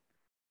 fine.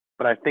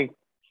 But I think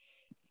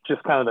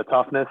just kind of the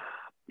toughness,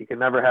 you can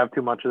never have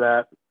too much of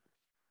that.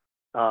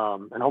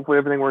 And hopefully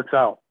everything works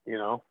out,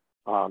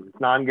 It's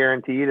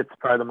non-guaranteed. It's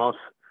probably the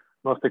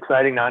most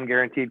exciting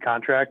non-guaranteed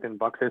contract in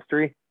Bucks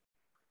history.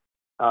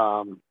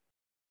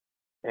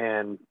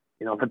 And,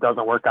 if it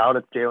doesn't work out,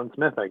 it's Jalen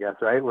Smith, I guess,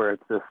 right? Where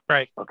it's just,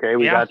 right. Okay,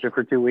 we got you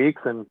for 2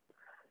 weeks and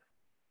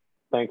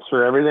thanks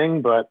for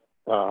everything. But,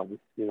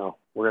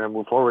 we're going to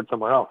move forward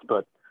somewhere else.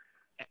 But,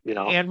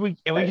 and we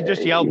can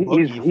just yell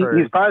Boogie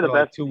he's probably the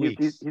best. 2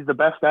 weeks. He's the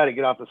best guy to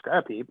get off the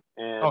scrap heap.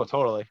 And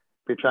totally. If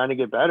you're trying to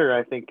get better,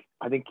 I think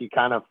you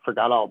kind of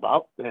forgot all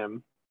about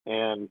him.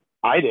 And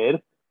I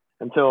did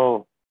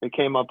until it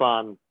came up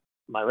on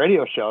my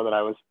radio show that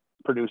I was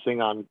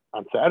producing on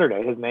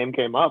Saturday. His name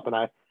came up and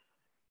I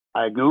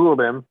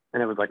Googled him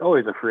and it was like, oh,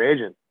 he's a free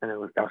agent. And I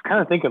was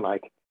kind of thinking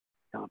like,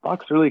 the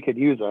Bucks really could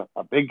use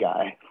a big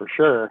guy for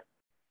sure.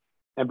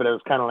 But it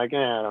was kind of like,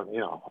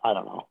 I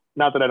don't know.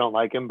 Not that I don't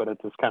like him, but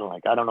it's just kind of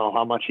like, I don't know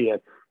how much he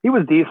had. He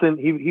was decent.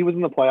 He was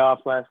in the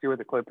playoffs last year with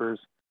the Clippers.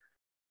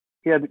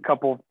 He had a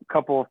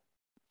couple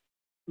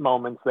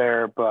moments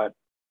there, but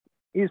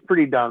he's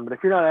pretty done. But if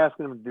you're not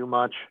asking him to do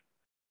much,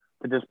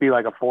 to just be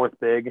like a fourth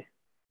big,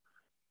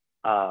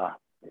 I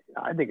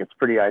think it's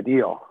pretty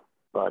ideal.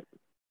 But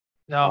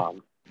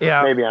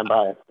maybe I'm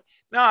biased.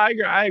 No,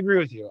 I agree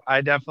with you.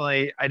 I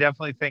definitely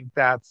think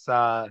that's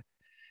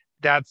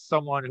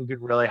someone who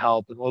could really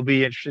help, and we'll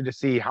be interested to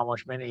see how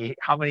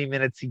many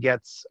minutes he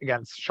gets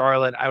against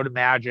Charlotte. I would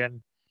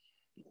imagine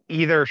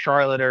either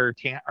Charlotte or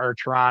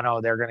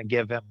Toronto, they're going to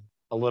give him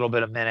a little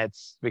bit of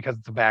minutes because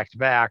it's a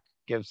back-to-back,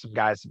 give some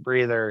guys some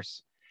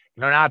breathers.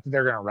 Not that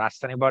they're going to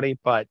rest anybody,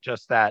 but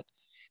just that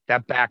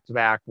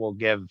back-to-back will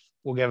give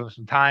them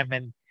some time.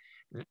 And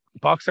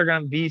Bucks are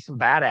going to be some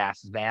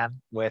badasses,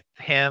 man, with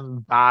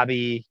him,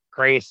 Bobby,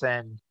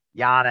 Grayson,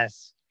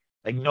 Giannis.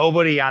 Like,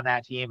 nobody on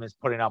that team is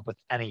putting up with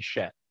any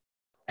shit.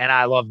 And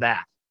I love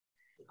that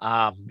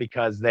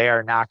because they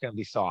are not going to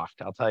be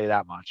soft. I'll tell you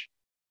that much.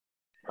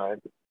 Right.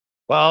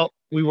 Well,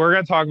 we were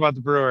going to talk about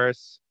the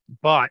Brewers,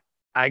 but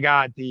I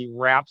got the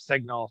wrap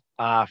signal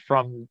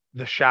from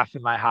the chef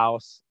in my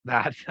house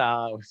that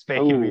was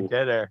making me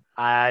dinner.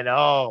 I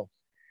know.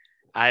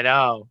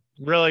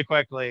 Really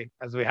quickly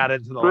as we head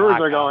into the Brewers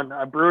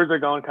lockout. Brewers are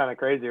going kind of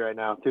crazy right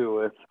now too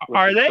with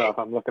are they? Stuff.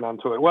 I'm looking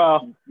onto it.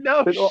 Well,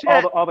 no shit.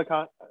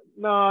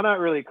 No, not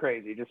really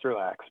crazy. Just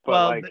relax. But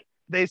well,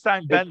 they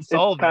signed Ben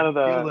Sullivan, kind of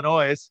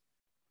Illinois.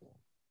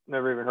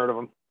 Never even heard of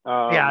him.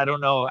 Yeah, I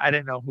don't know. I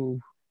didn't know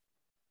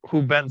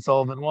who Ben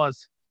Sullivan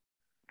was.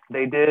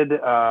 They did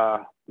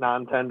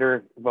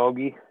non-tender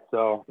Vogie,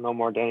 so no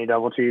more Danny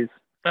Double Cheese.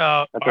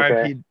 Oh,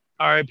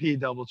 RIP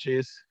Double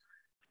Cheese.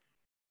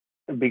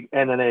 And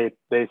then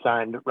they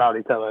signed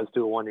Rowdy Tellez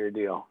to a 1-year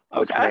deal,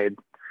 which made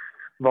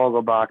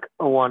Vogelbach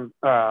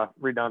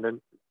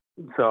redundant.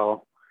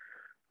 So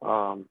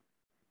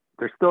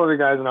there's still other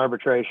guys in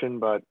arbitration,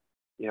 but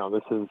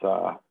this is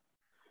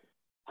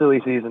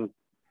silly season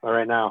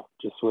right now.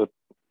 Just with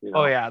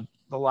Oh yeah,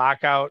 the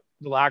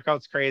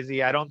lockout's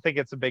crazy. I don't think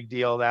it's a big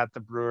deal that the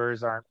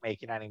Brewers aren't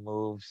making any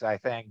moves. I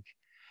think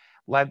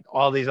let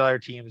all these other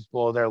teams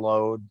blow their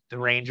load. The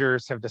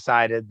Rangers have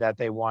decided that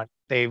they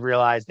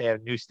realize they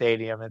have a new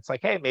stadium. It's like,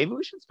 hey, maybe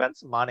we should spend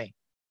some money.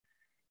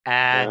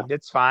 And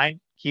It's fine.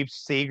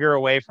 Keeps Seager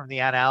away from the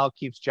NL,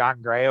 keeps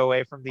John Gray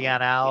away from the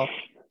NL,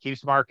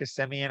 keeps Marcus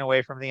Semien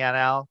away from the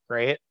NL.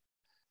 Great.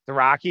 The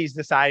Rockies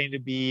deciding to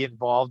be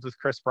involved with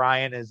Chris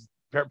Bryant is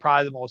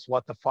probably the most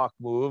what the fuck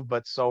move,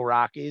 but so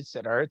Rockies,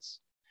 it hurts.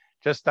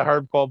 Just the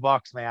Herb Cole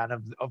Bucks, man,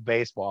 of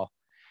baseball.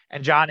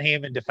 And John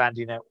Heyman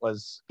defending it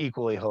was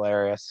equally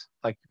hilarious.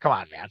 Like, come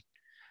on, man.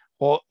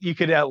 Well, you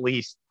could at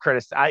least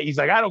criticize. He's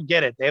like, I don't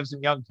get it. They have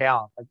some young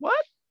talent. Like,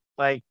 what?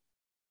 Like,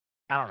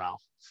 I don't know.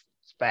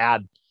 It's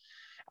bad.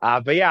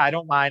 But yeah, I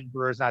don't mind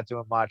Brewers not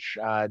doing much.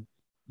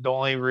 The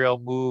only real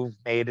move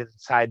made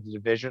inside the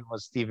division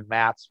was Steven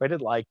Matz, who I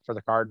did like for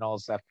the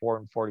Cardinals at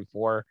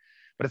 4-44.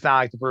 But it's not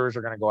like the Brewers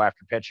are going to go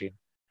after pitching.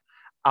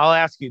 I'll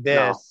ask you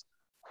this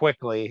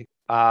quickly.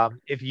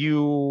 If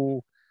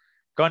you,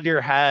 gun to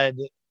your head,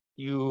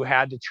 you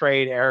had to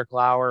trade Eric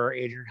Lauer or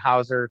Adrian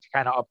Hauser to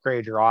kind of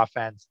upgrade your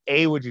offense,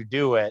 A, would you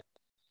do it?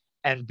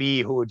 And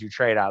B, who would you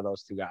trade out of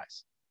those two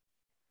guys?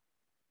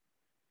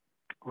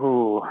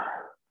 Ooh.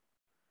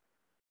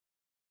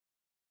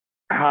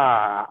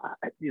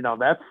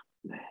 That's,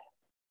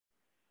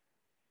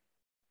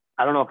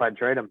 I don't know if I'd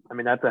trade him. I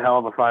mean, that's a hell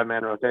of a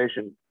 5-man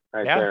rotation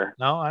there.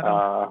 No, I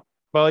know.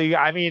 Well,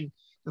 the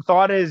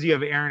thought is you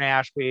have Aaron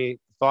Ashby.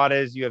 The thought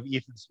is you have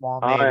Ethan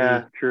Small, maybe. Oh,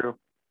 yeah, true.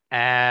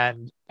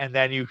 And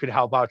then you could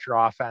help out your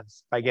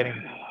offense by getting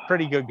a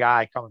pretty good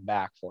guy coming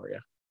back for you.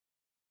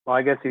 Well,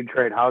 I guess you'd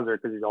trade Hauser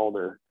because he's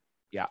older.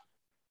 Yeah.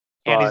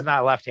 And he's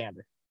not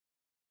left-handed.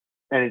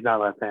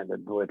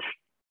 Which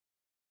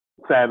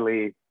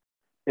sadly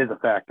is a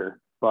factor.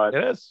 But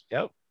it is.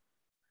 Yep.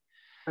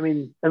 I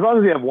mean, as long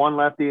as you have one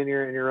lefty in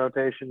your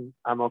rotation,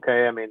 I'm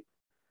okay. I mean,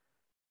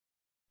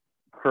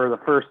 for the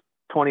first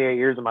 28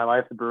 years of my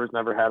life, the Brewers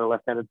never had a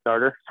left-handed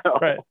starter. So,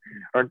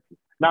 or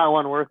not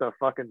one worth a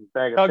fucking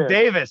bag of Doug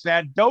Davis,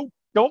 man. Don't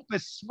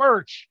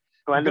besmirch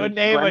the good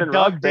name of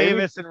Doug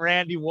Davis and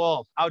Randy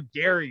Wolf. How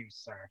dare you,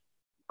 sir?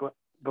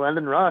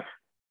 Glendon Rush.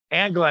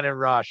 And Glendon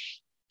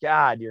Rush.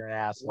 God, you're an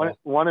asshole.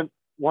 One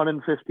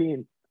in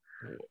 15.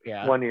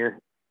 Yeah. 1 year.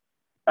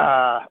 So,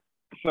 I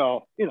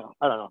don't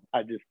know.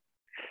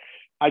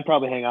 I'd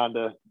probably hang on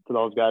to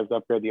those guys to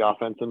upgrade the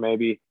offense, and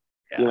maybe,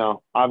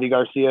 Avi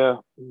Garcia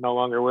no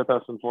longer with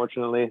us,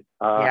 unfortunately.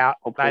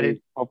 Hopefully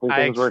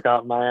things work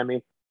out in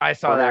Miami. I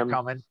saw that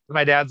coming.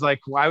 My dad's like,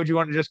 why would you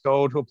want to just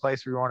go to a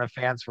place where you won't have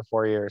fans for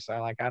 4 years?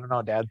 I'm like, I don't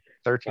know, Dad.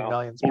 13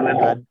 million.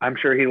 I'm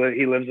sure he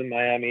lives in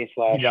Miami.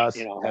 He does.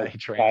 He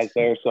trains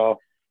there. So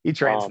he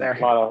trains there. A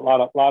lot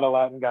of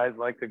Latin guys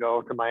like to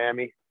go to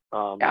Miami.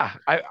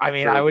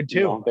 I would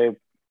too.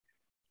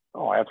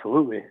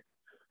 Absolutely.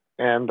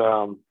 And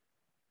who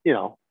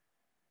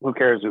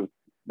cares?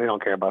 They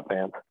don't care about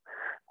fans.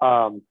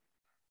 For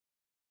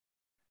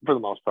the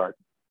most part.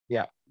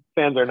 Yeah.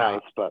 Fans are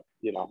nice, but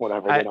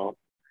whatever. They don't.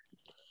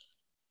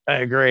 I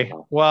agree.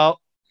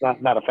 Well,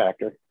 not a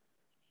factor.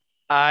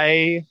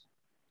 I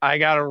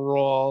got a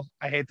rule.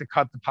 I hate to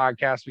cut the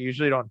podcast. We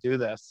usually don't do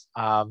this.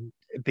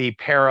 The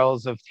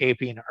perils of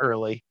taping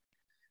early.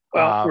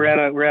 Well, we're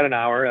at an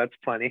hour. That's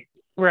plenty.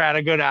 We're at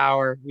a good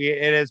hour.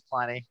 It is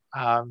plenty.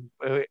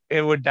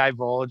 It would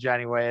divulge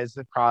anyways.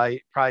 It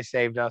probably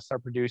saved us. Our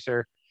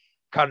producer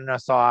cutting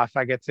us off.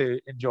 I get to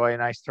enjoy a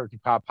nice turkey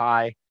pot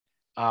pie.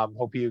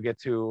 Hope you get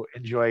to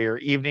enjoy your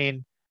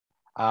evening.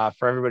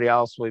 For everybody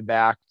else, we'll be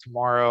back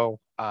tomorrow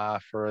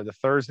for the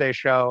Thursday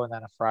show and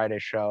then a Friday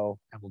show,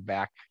 and we'll be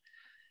back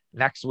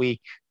next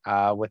week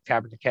with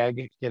Tapping the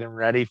Keg, getting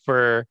ready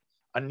for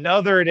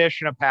another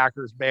edition of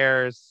Packers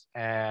Bears,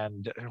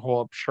 and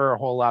sure a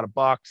whole lot of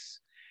Bucks,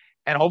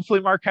 and hopefully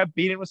Marquette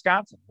beating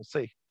Wisconsin. We'll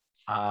see.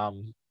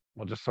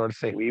 We'll just sort of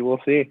see. We will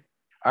see.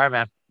 All right,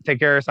 man. Take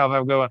care of yourself.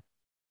 Have a good one.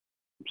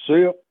 See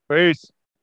you. Peace.